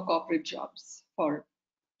away for corporate jobs, for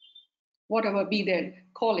whatever be their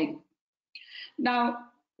calling. Now,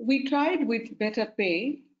 we tried with better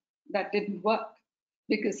pay. That didn't work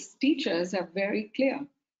because teachers are very clear.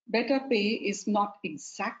 Better pay is not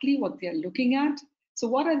exactly what they're looking at. So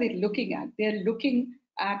what are they looking at? They're looking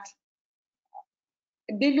at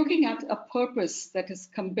a purpose that is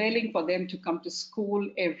compelling for them to come to school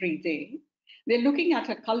every day. They're looking at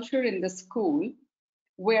a culture in the school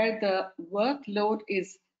where the workload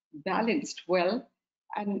is balanced well,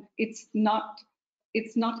 and it's not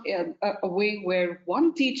a way where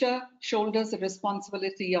one teacher shoulders the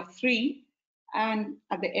responsibility of 3, and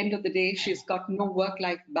at the end of the day, she's got no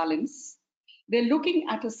work-life balance. They're looking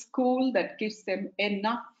at a school that gives them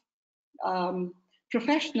enough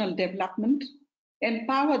professional development,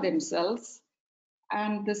 empower themselves,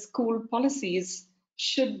 and the school policies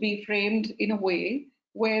should be framed in a way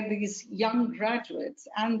where these young graduates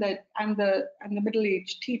and the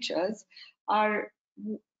middle-aged teachers are,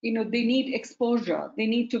 they need exposure, they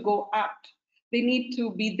need to go out, they need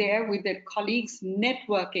to be there with their colleagues,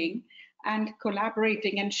 networking and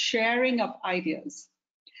collaborating and sharing of ideas.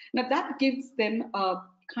 Now that gives them a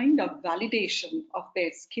kind of validation of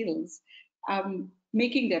their skills,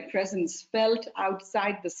 making their presence felt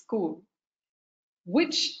outside the school,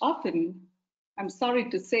 which often, I'm sorry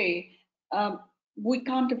to say, we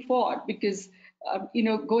can't afford because,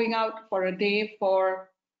 going out for a day for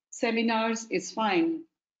seminars is fine.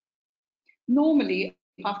 Normally,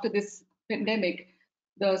 after this pandemic,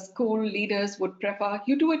 the school leaders would prefer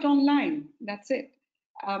you do it online, that's it.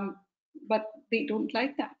 But they don't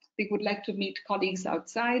like that. They would like to meet colleagues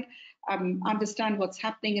outside, understand what's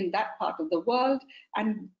happening in that part of the world,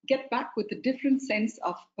 and get back with a different sense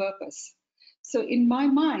of purpose. So in my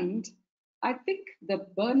mind, I think the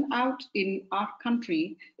burnout in our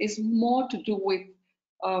country is more to do with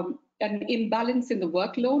an imbalance in the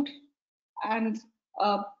workload and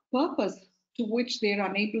a purpose to which they're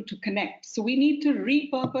unable to connect. So we need to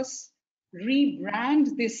repurpose,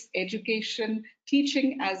 rebrand this education,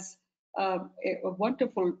 teaching as a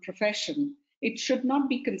wonderful profession. It should not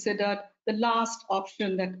be considered the last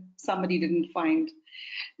option that somebody didn't find.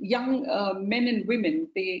 Young men and women,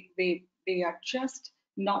 they are just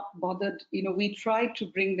not bothered. We try to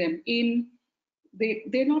bring them in.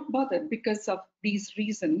 They're not bothered because of these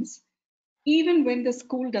reasons. Even when the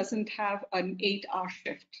school doesn't have an 8-hour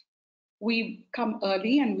shift, we come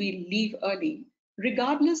early and we leave early.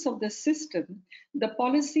 Regardless of the system, the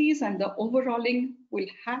policies and the overhauling will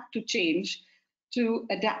have to change to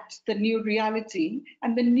adapt the new reality.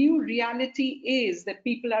 And the new reality is that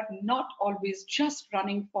people are not always just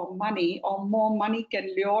running for money or more money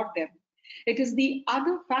can lure them. It is the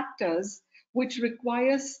other factors which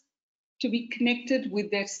requires to be connected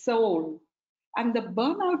with their soul. And the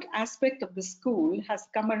burnout aspect of the school has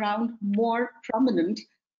come around more prominent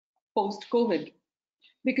post-COVID.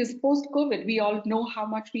 Because post-COVID, we all know how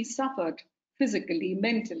much we suffered physically,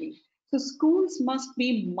 mentally. So schools must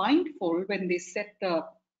be mindful when they set the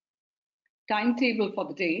timetable for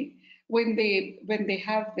the day, when they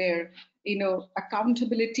have their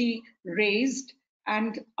accountability raised,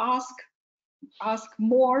 and ask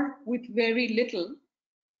more with very little.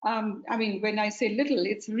 I mean, when I say little,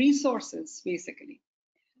 it's resources basically.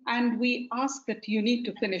 And we ask that you need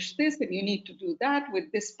to finish this and you need to do that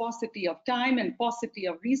with this paucity of time and paucity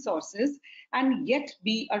of resources, and yet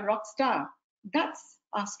be a rock star. That's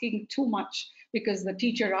asking too much, because the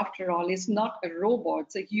teacher, after all, is not a robot,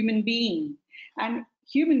 it's a human being. And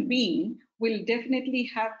human being will definitely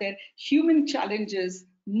have their human challenges,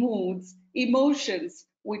 moods, emotions,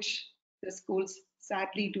 which the schools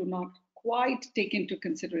sadly do not quite take into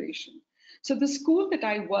consideration. So the school that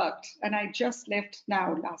I worked, and I just left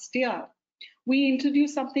now last year, we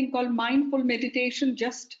introduced something called mindful meditation,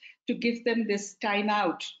 just to give them this time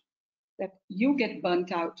out, that you get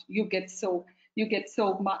burnt out, you get so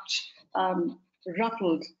much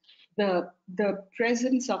ruffled. The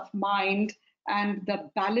presence of mind and the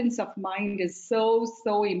balance of mind is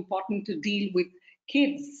so important to deal with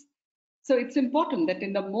kids. So it's important that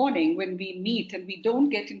in the morning when we meet and we don't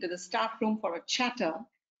get into the staff room for a chatter,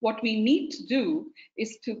 what we need to do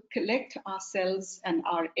is to collect ourselves and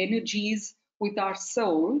our energies with our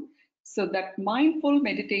soul, so that mindful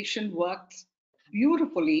meditation works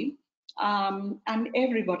beautifully, and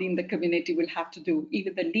everybody in the community will have to do,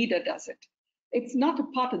 even the leader does it. It's not a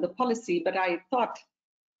part of the policy, but I thought,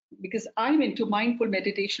 because I'm into mindful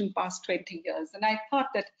meditation past 20 years, and I thought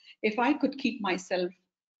that if I could keep myself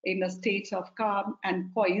in a state of calm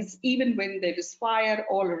and poise, even when there is fire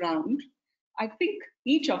all around. I think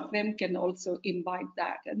each of them can also imbibe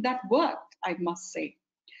that, and that worked, I must say.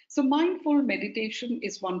 So mindful meditation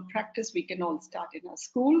is one practice we can all start in our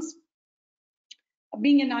schools.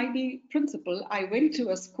 Being an IB principal, I went to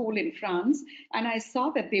a school in France and I saw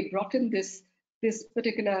that they brought in this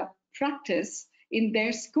particular practice in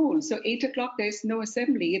their school. So 8 o'clock, there's no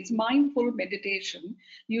assembly. It's mindful meditation.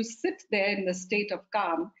 You sit there in a state of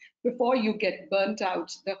calm before you get burnt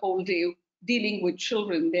out the whole day dealing with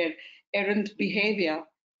children, their errant behavior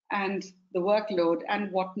and the workload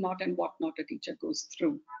and whatnot a teacher goes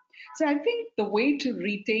through. So I think the way to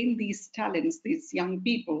retain these talents, these young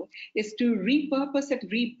people, is to repurpose and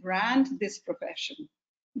rebrand this profession.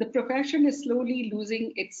 The profession is slowly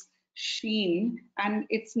losing its sheen, and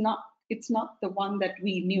it's not the one that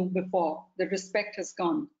we knew before. The respect has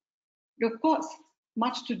gone. Of course,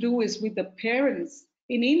 much to do is with the parents.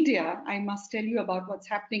 In India, I must tell you about what's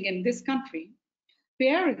happening in this country.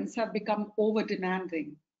 Parents have become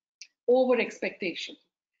over-demanding, over-expectation.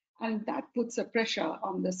 And that puts a pressure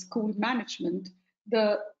on the school management,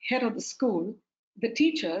 the head of the school, the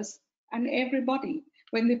teachers, and everybody.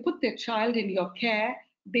 When they put their child in your care,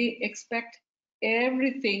 they expect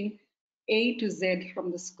everything A to Z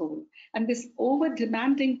from the school. And this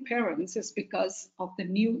over-demanding parents is because of the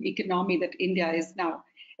new economy that India is now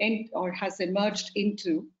or has emerged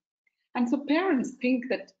into. And so parents think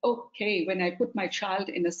that, okay, when I put my child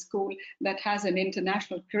in a school that has an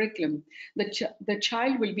international curriculum, the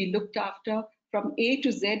child will be looked after from A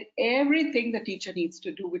to Z, everything the teacher needs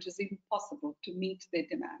to do, which is impossible to meet their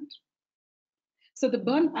demand. So the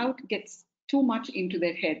burnout gets too much into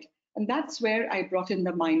their head. And that's where I brought in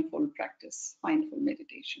the mindful practice, mindful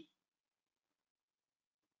meditation.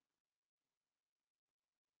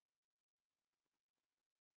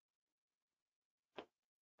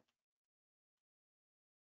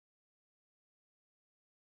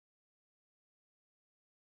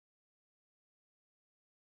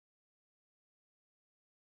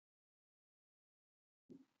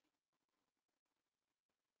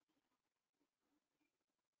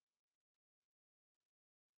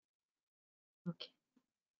 Okay.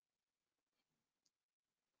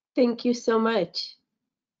 Thank you so much.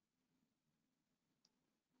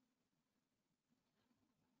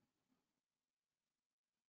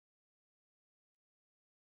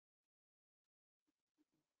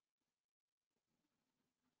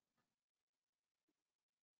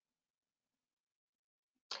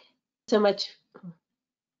 So much.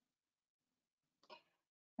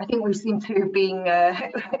 I think we seem to have been.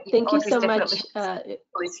 Thank you so much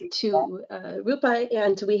to Rupa,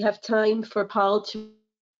 and we have time for Paul to.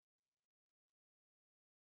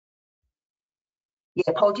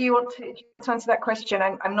 Yeah, Paul, do you want to answer that question?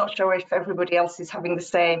 I'm not sure if everybody else is having the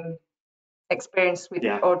same experience with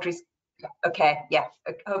Audrey's. Okay, yeah,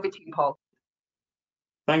 over to you, Paul.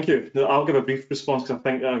 Thank you. I'll give a brief response because I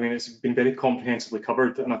think, it's been very comprehensively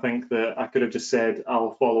covered, and I think that I could have just said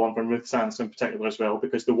I'll follow on from Ruth's answer in particular as well,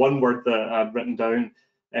 because the one word that I've written down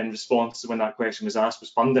in response to when that question was asked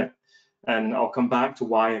was funding. And I'll come back to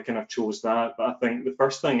why I kind of chose that. But I think the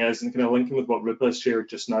first thing is, and kind of linking with what Rupa has shared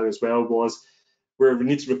just now as well, was where we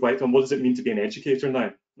need to reflect on what does it mean to be an educator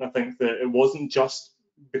now. And I think that it wasn't just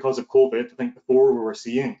because of COVID. I think before we were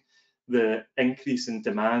seeing the increase in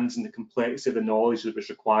demands and the complexity of the knowledge that was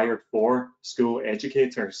required for school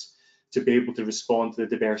educators to be able to respond to the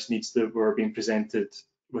diverse needs that were being presented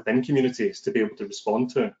within communities to be able to respond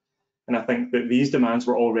to. And I think that these demands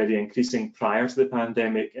were already increasing prior to the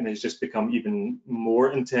pandemic, and it's just become even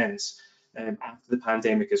more intense after the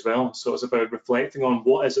pandemic as well. So it's about reflecting on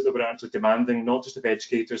what is it that we're actually demanding, not just of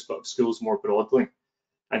educators, but of schools more broadly,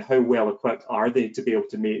 and how well equipped are they to be able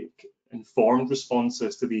to make informed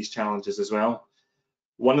responses to these challenges as well.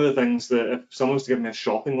 One of the things that if someone was to give me a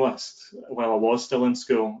shopping list while I was still in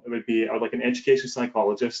school, it would be I would like an education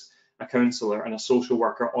psychologist, a counsellor and a social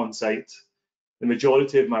worker on site. The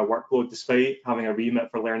majority of my workload, despite having a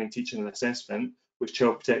remit for learning, teaching and assessment, was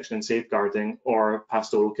child protection and safeguarding or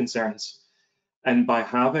pastoral concerns. And by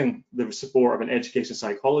having the support of an education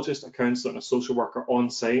psychologist, a counsellor and a social worker on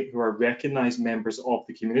site who are recognised members of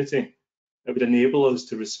the community, it would enable us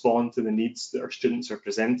to respond to the needs that our students are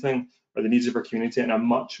presenting or the needs of our community in a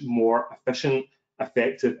much more efficient,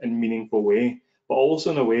 effective and meaningful way, but also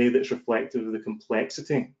in a way that's reflective of the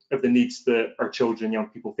complexity of the needs that our children and young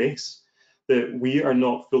people face. That we are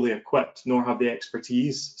not fully equipped nor have the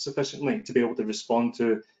expertise sufficiently to be able to respond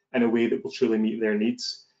to in a way that will truly meet their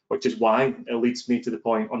needs, which is why it leads me to the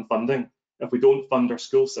point on funding. If we don't fund our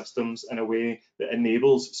school systems in a way that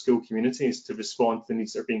enables school communities to respond to the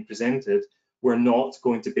needs that are being presented, we're not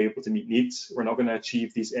going to be able to meet needs. We're not going to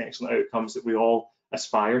achieve these excellent outcomes that we all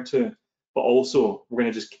aspire to. But also, we're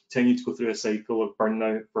going to just continue to go through a cycle of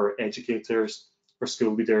burnout for educators, for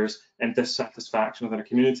school leaders, and dissatisfaction within our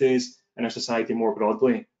communities and our society more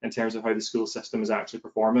broadly in terms of how the school system is actually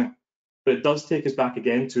performing. But it does take us back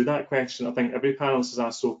again to that question I think every panelist has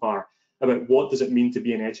asked so far about what does it mean to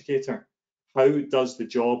be an educator? How does the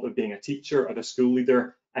job of being a teacher or a school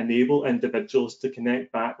leader enable individuals to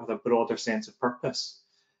connect back with a broader sense of purpose?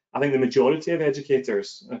 I think the majority of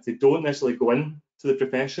educators, if they don't necessarily go into the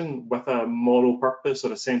profession with a moral purpose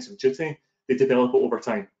or a sense of duty, they develop it over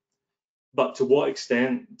time. But to what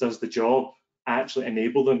extent does the job actually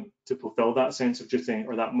enable them to fulfill that sense of duty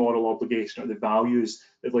or that moral obligation or the values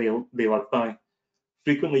that they live by?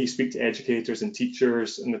 Frequently you speak to educators and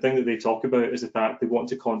teachers, and the thing that they talk about is the fact they want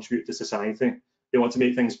to contribute to society. They want to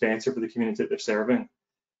make things better for the community that they're serving.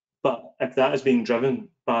 But if that is being driven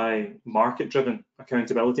by market-driven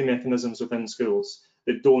accountability mechanisms within schools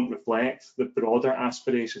that don't reflect the broader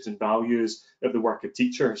aspirations and values of the work of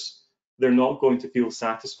teachers, they're not going to feel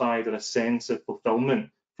satisfied or a sense of fulfillment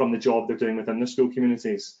from the job they're doing within their school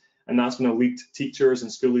communities. And that's going to lead teachers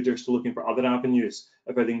and school leaders to looking for other avenues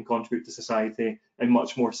of how they can contribute to society in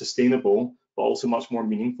much more sustainable, but also much more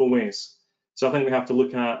meaningful ways. So I think we have to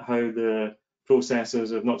look at how the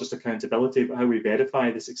processes of not just accountability, but how we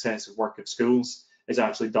verify the success of work at schools is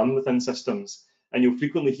actually done within systems. And you'll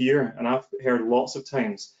frequently hear, and I've heard lots of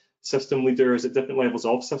times, system leaders at different levels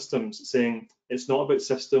of systems saying it's not about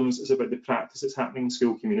systems, it's about the practice that's happening in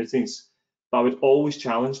school communities. But I would always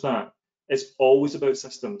challenge that. It's always about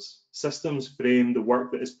systems. Systems frame the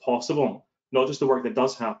work that is possible, not just the work that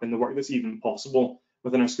does happen, the work that's even possible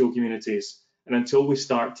within our school communities. And until we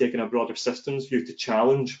start taking a broader systems view to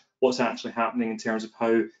challenge what's actually happening in terms of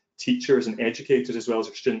how teachers and educators, as well as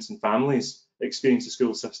our students and families, experience the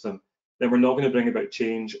school system, then we're not going to bring about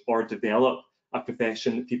change or develop a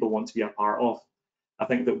profession that people want to be a part of. I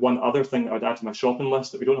think that one other thing I would add to my shopping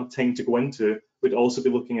list that we don't have time to go into would also be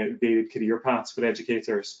looking at varied career paths for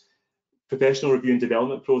educators. Professional review and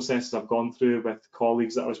development processes I've gone through with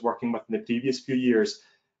colleagues that I was working with in the previous few years,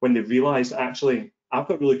 when they realised actually I've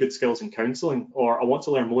got really good skills in counselling, or I want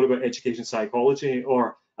to learn more about education psychology,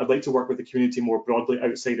 or I'd like to work with the community more broadly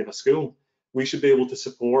outside of a school. We should be able to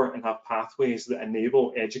support and have pathways that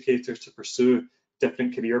enable educators to pursue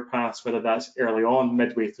different career paths, whether that's early on,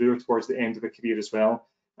 midway through, or towards the end of a career as well.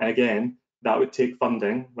 And again, that would take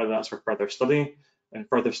funding, whether that's for further study, and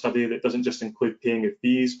further study that doesn't just include paying of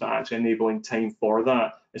fees, but actually enabling time for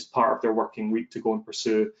that as part of their working week to go and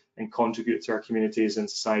pursue and contribute to our communities and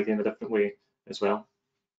society in a different way as well.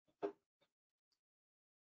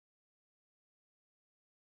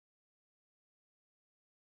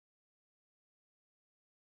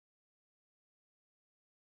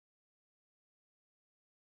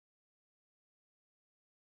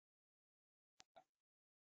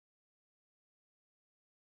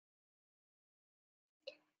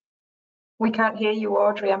 We can't hear you,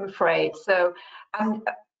 Audrey, I'm afraid. So,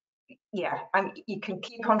 you can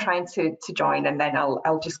keep on trying to join, and then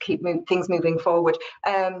I'll just keep things moving forward.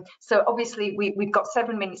 So obviously we've got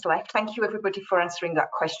 7 minutes left. Thank you everybody for answering that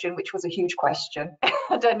question, which was a huge question.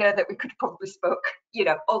 I don't know that we could have probably spoke,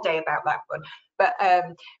 all day about that one, but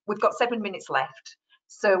we've got 7 minutes left.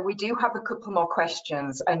 So we do have a couple more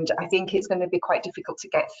questions, and I think it's going to be quite difficult to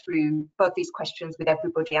get through both these questions with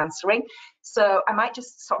everybody answering. So I might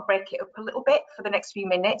just sort of break it up a little bit for the next few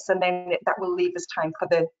minutes, and then that will leave us time for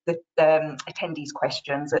the attendees'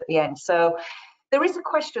 questions at the end. So there is a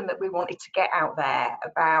question that we wanted to get out there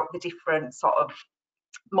about the different sort of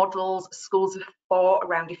models, schools of thought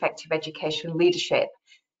around effective education leadership.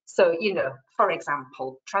 So, for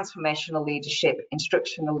example, transformational leadership,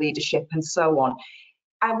 instructional leadership, and so on.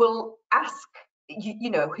 I will ask,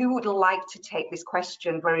 who would like to take this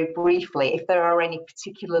question very briefly, if there are any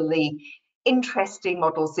particularly interesting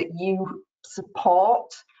models that you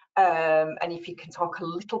support, and if you can talk a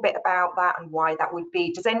little bit about that and why that would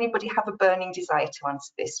be. Does anybody have a burning desire to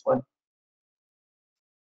answer this one?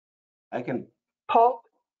 I can. Paul?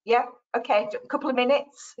 Yeah, okay, a couple of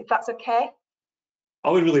minutes, if that's okay.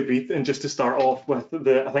 I'll be really brief, and just to start off with,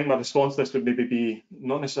 I think my response to this would maybe be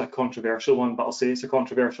not necessarily a controversial one, but I'll say it's a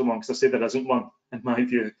controversial one because I say there isn't one in my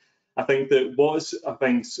view. I think that what's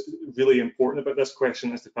really important about this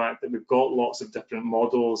question is the fact that we've got lots of different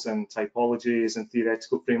models and typologies and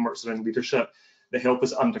theoretical frameworks around leadership that help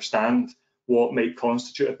us understand what might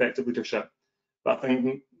constitute effective leadership. But I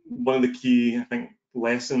think one of the key,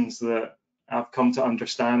 lessons that I've come to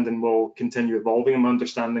understand and will continue evolving in my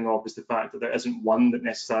understanding of is the fact that there isn't one that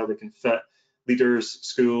necessarily can fit leaders,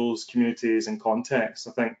 schools, communities, and contexts.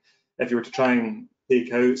 I think if you were to try and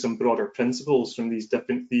take out some broader principles from these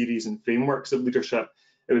different theories and frameworks of leadership,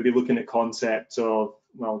 it would be looking at concepts of,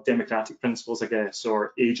 well, democratic principles, I guess,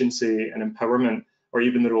 or agency and empowerment, or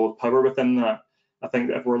even the role of power within that. I think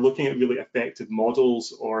that if we're looking at really effective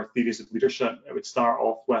models or theories of leadership, it would start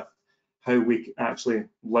off with how we actually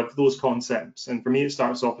live those concepts. And for me, it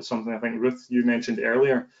starts off with something I think, Ruth, you mentioned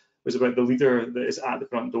earlier, was about the leader that is at the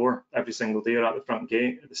front door every single day, or at the front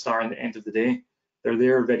gate at the start and the end of the day. They're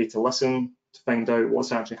there ready to listen, to find out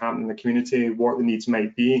what's actually happening in the community, what the needs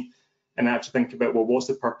might be, and actually think about, well, what's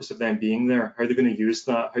the purpose of them being there? How are they going to use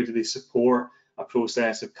that? How do they support a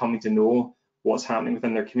process of coming to know what's happening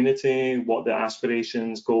within their community, what the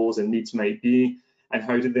aspirations, goals, and needs might be, and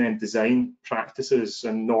how do they then design practices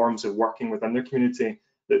and norms of working within their community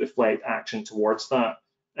that reflect action towards that?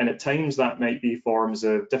 And at times that might be forms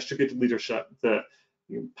of distributed leadership that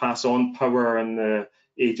pass on power and the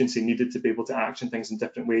agency needed to be able to action things in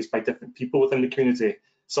different ways by different people within the community.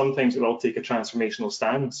 Sometimes it will take a transformational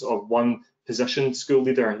stance of one positioned school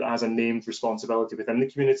leader that has a named responsibility within the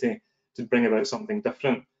community to bring about something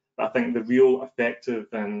different. But I think the real effective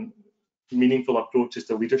and meaningful approaches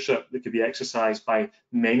to leadership that could be exercised by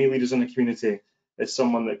many leaders in the community is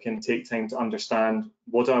someone that can take time to understand,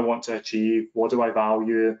 what do I want to achieve, what do I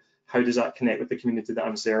value, how does that connect with the community that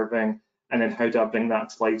I'm serving, and then how do I bring that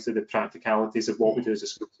to life through the practicalities of what we do as a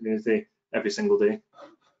school community every single day.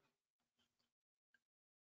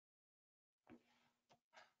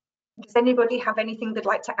 Does anybody have anything they'd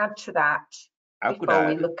like to add to that before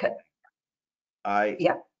we look at?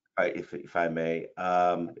 If I may,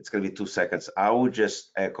 it's going to be 2 seconds. I would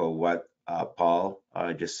just echo what Paul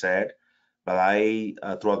just said. But I,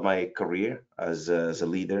 throughout my career as a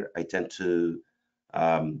leader, I tend to,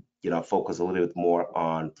 focus a little bit more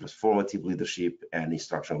on transformative leadership and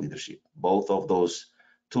instructional leadership. Both of those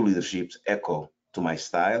two leaderships echo to my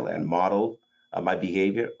style and model my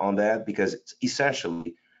behavior on that, because it's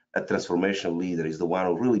essentially a transformational leader is the one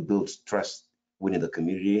who really builds trust within the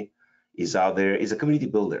community, is out there, is a community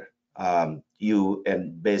builder. You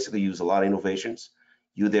basically use a lot of innovations.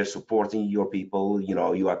 You're there supporting your people,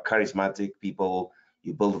 you are charismatic people,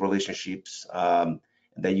 you build relationships, and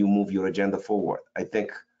then you move your agenda forward. I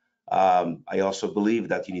think I also believe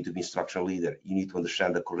that you need to be instructional leader. You need to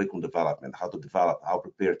understand the curriculum development, how to develop, how to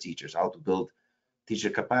prepare teachers, how to build teacher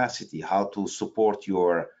capacity, how to support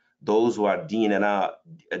those who are day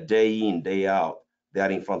in, day out, they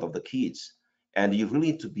are in front of the kids. And you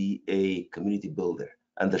really need to be a community builder,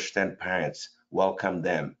 understand parents, welcome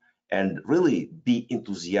them, and really be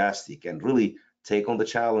enthusiastic and really take on the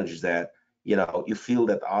challenges that you feel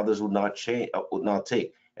that others would not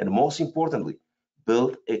take. And most importantly,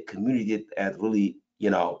 build a community that really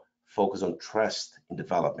focus on trust in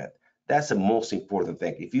development. That's the most important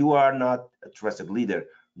thing. If you are not a trusted leader,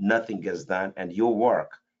 nothing gets done, and your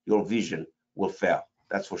work, your vision will fail.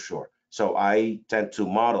 That's for sure. So I tend to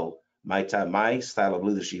model my style of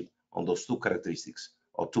leadership on those two characteristics,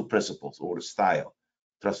 or two principles, or style: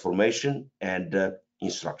 transformation and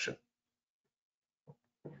instruction.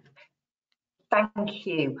 Thank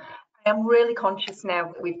you. I am really conscious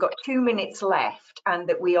now that we've got 2 minutes left and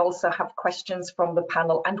that we also have questions from the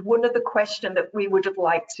panel. And one other question that we would have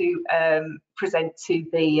liked to present to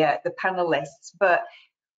the panelists, but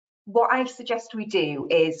what I suggest we do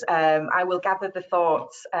is I will gather the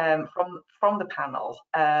thoughts from the panel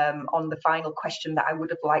on the final question that I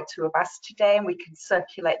would have liked to have asked today, and we can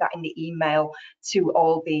circulate that in the email to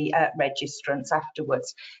all the registrants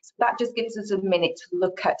afterwards. So that just gives us a minute to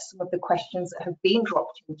look at some of the questions that have been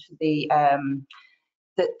dropped into the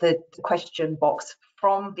question box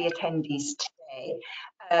from the attendees today.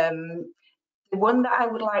 The one that I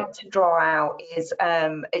would like to draw out is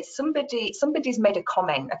it's somebody's made a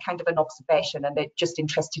comment, a kind of an observation, and they're just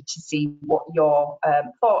interested to see what your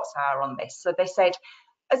thoughts are on this. So they said,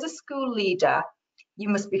 as a school leader, you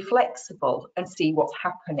must be flexible and see what's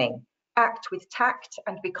happening, act with tact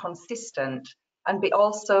and be consistent, and be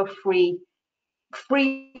also free,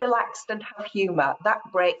 relaxed and have humour. That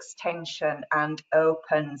breaks tension and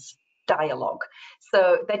opens dialogue.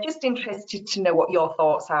 So they're just interested to know what your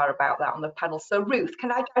thoughts are about that on the panel. So Ruth,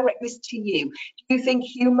 can I direct this to you? Do you think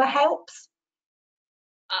humour helps?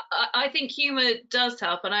 I think humour does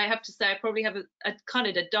help, and I have to say I probably have a kind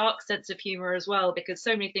of a dark sense of humour as well, because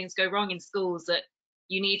so many things go wrong in schools that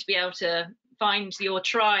you need to be able to find your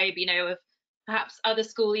tribe, of perhaps other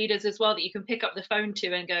school leaders as well, that you can pick up the phone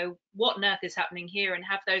to and go, what on earth is happening here, and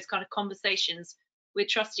have those kind of conversations with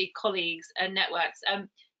trusted colleagues and networks.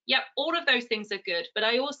 Yep, all of those things are good, but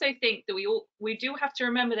I also think that we do have to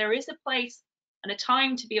remember there is a place and a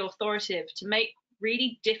time to be authoritative, to make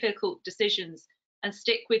really difficult decisions, and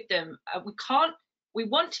stick with them. We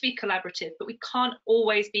want to be collaborative, but we can't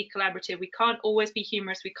always be collaborative. We can't always be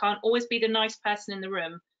humorous. We can't always be the nice person in the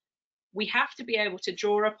room. We have to be able to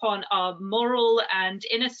draw upon our moral and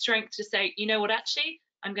inner strength to say, you know what, actually,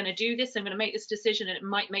 I'm going to do this, I'm going to make this decision, and it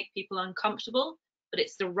might make people uncomfortable, but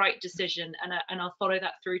it's the right decision, and I'll follow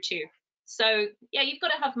that through too. So yeah, you've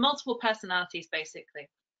got to have multiple personalities, basically.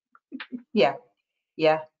 Yeah,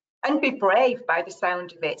 and be brave by the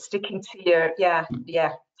sound of it, sticking to your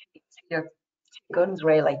to your guns,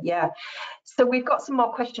 really. Yeah. So we've got some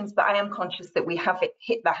more questions, but I am conscious that we have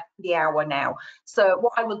hit the hour now. So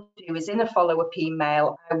what I will do is, in a follow-up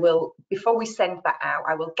email, I will, before we send that out,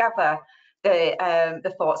 I will gather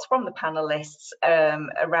the thoughts from the panelists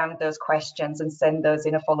around those questions and send those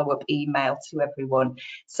in a follow-up email to everyone.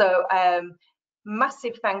 So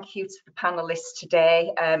massive thank you to the panelists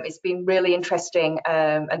today. It's been really interesting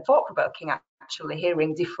and thought-provoking, actually,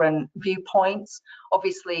 hearing different viewpoints.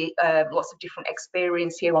 Obviously, lots of different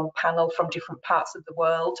experience here on the panel from different parts of the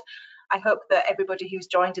world. I hope that everybody who's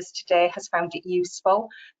joined us today has found it useful.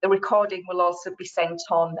 The recording will also be sent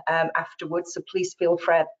on afterwards, so please feel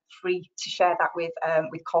free to share that with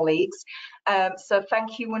colleagues. So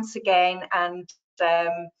thank you once again, and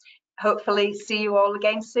hopefully see you all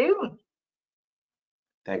again soon.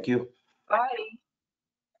 Thank you. Bye.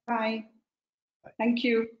 Bye. Thank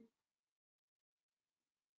you.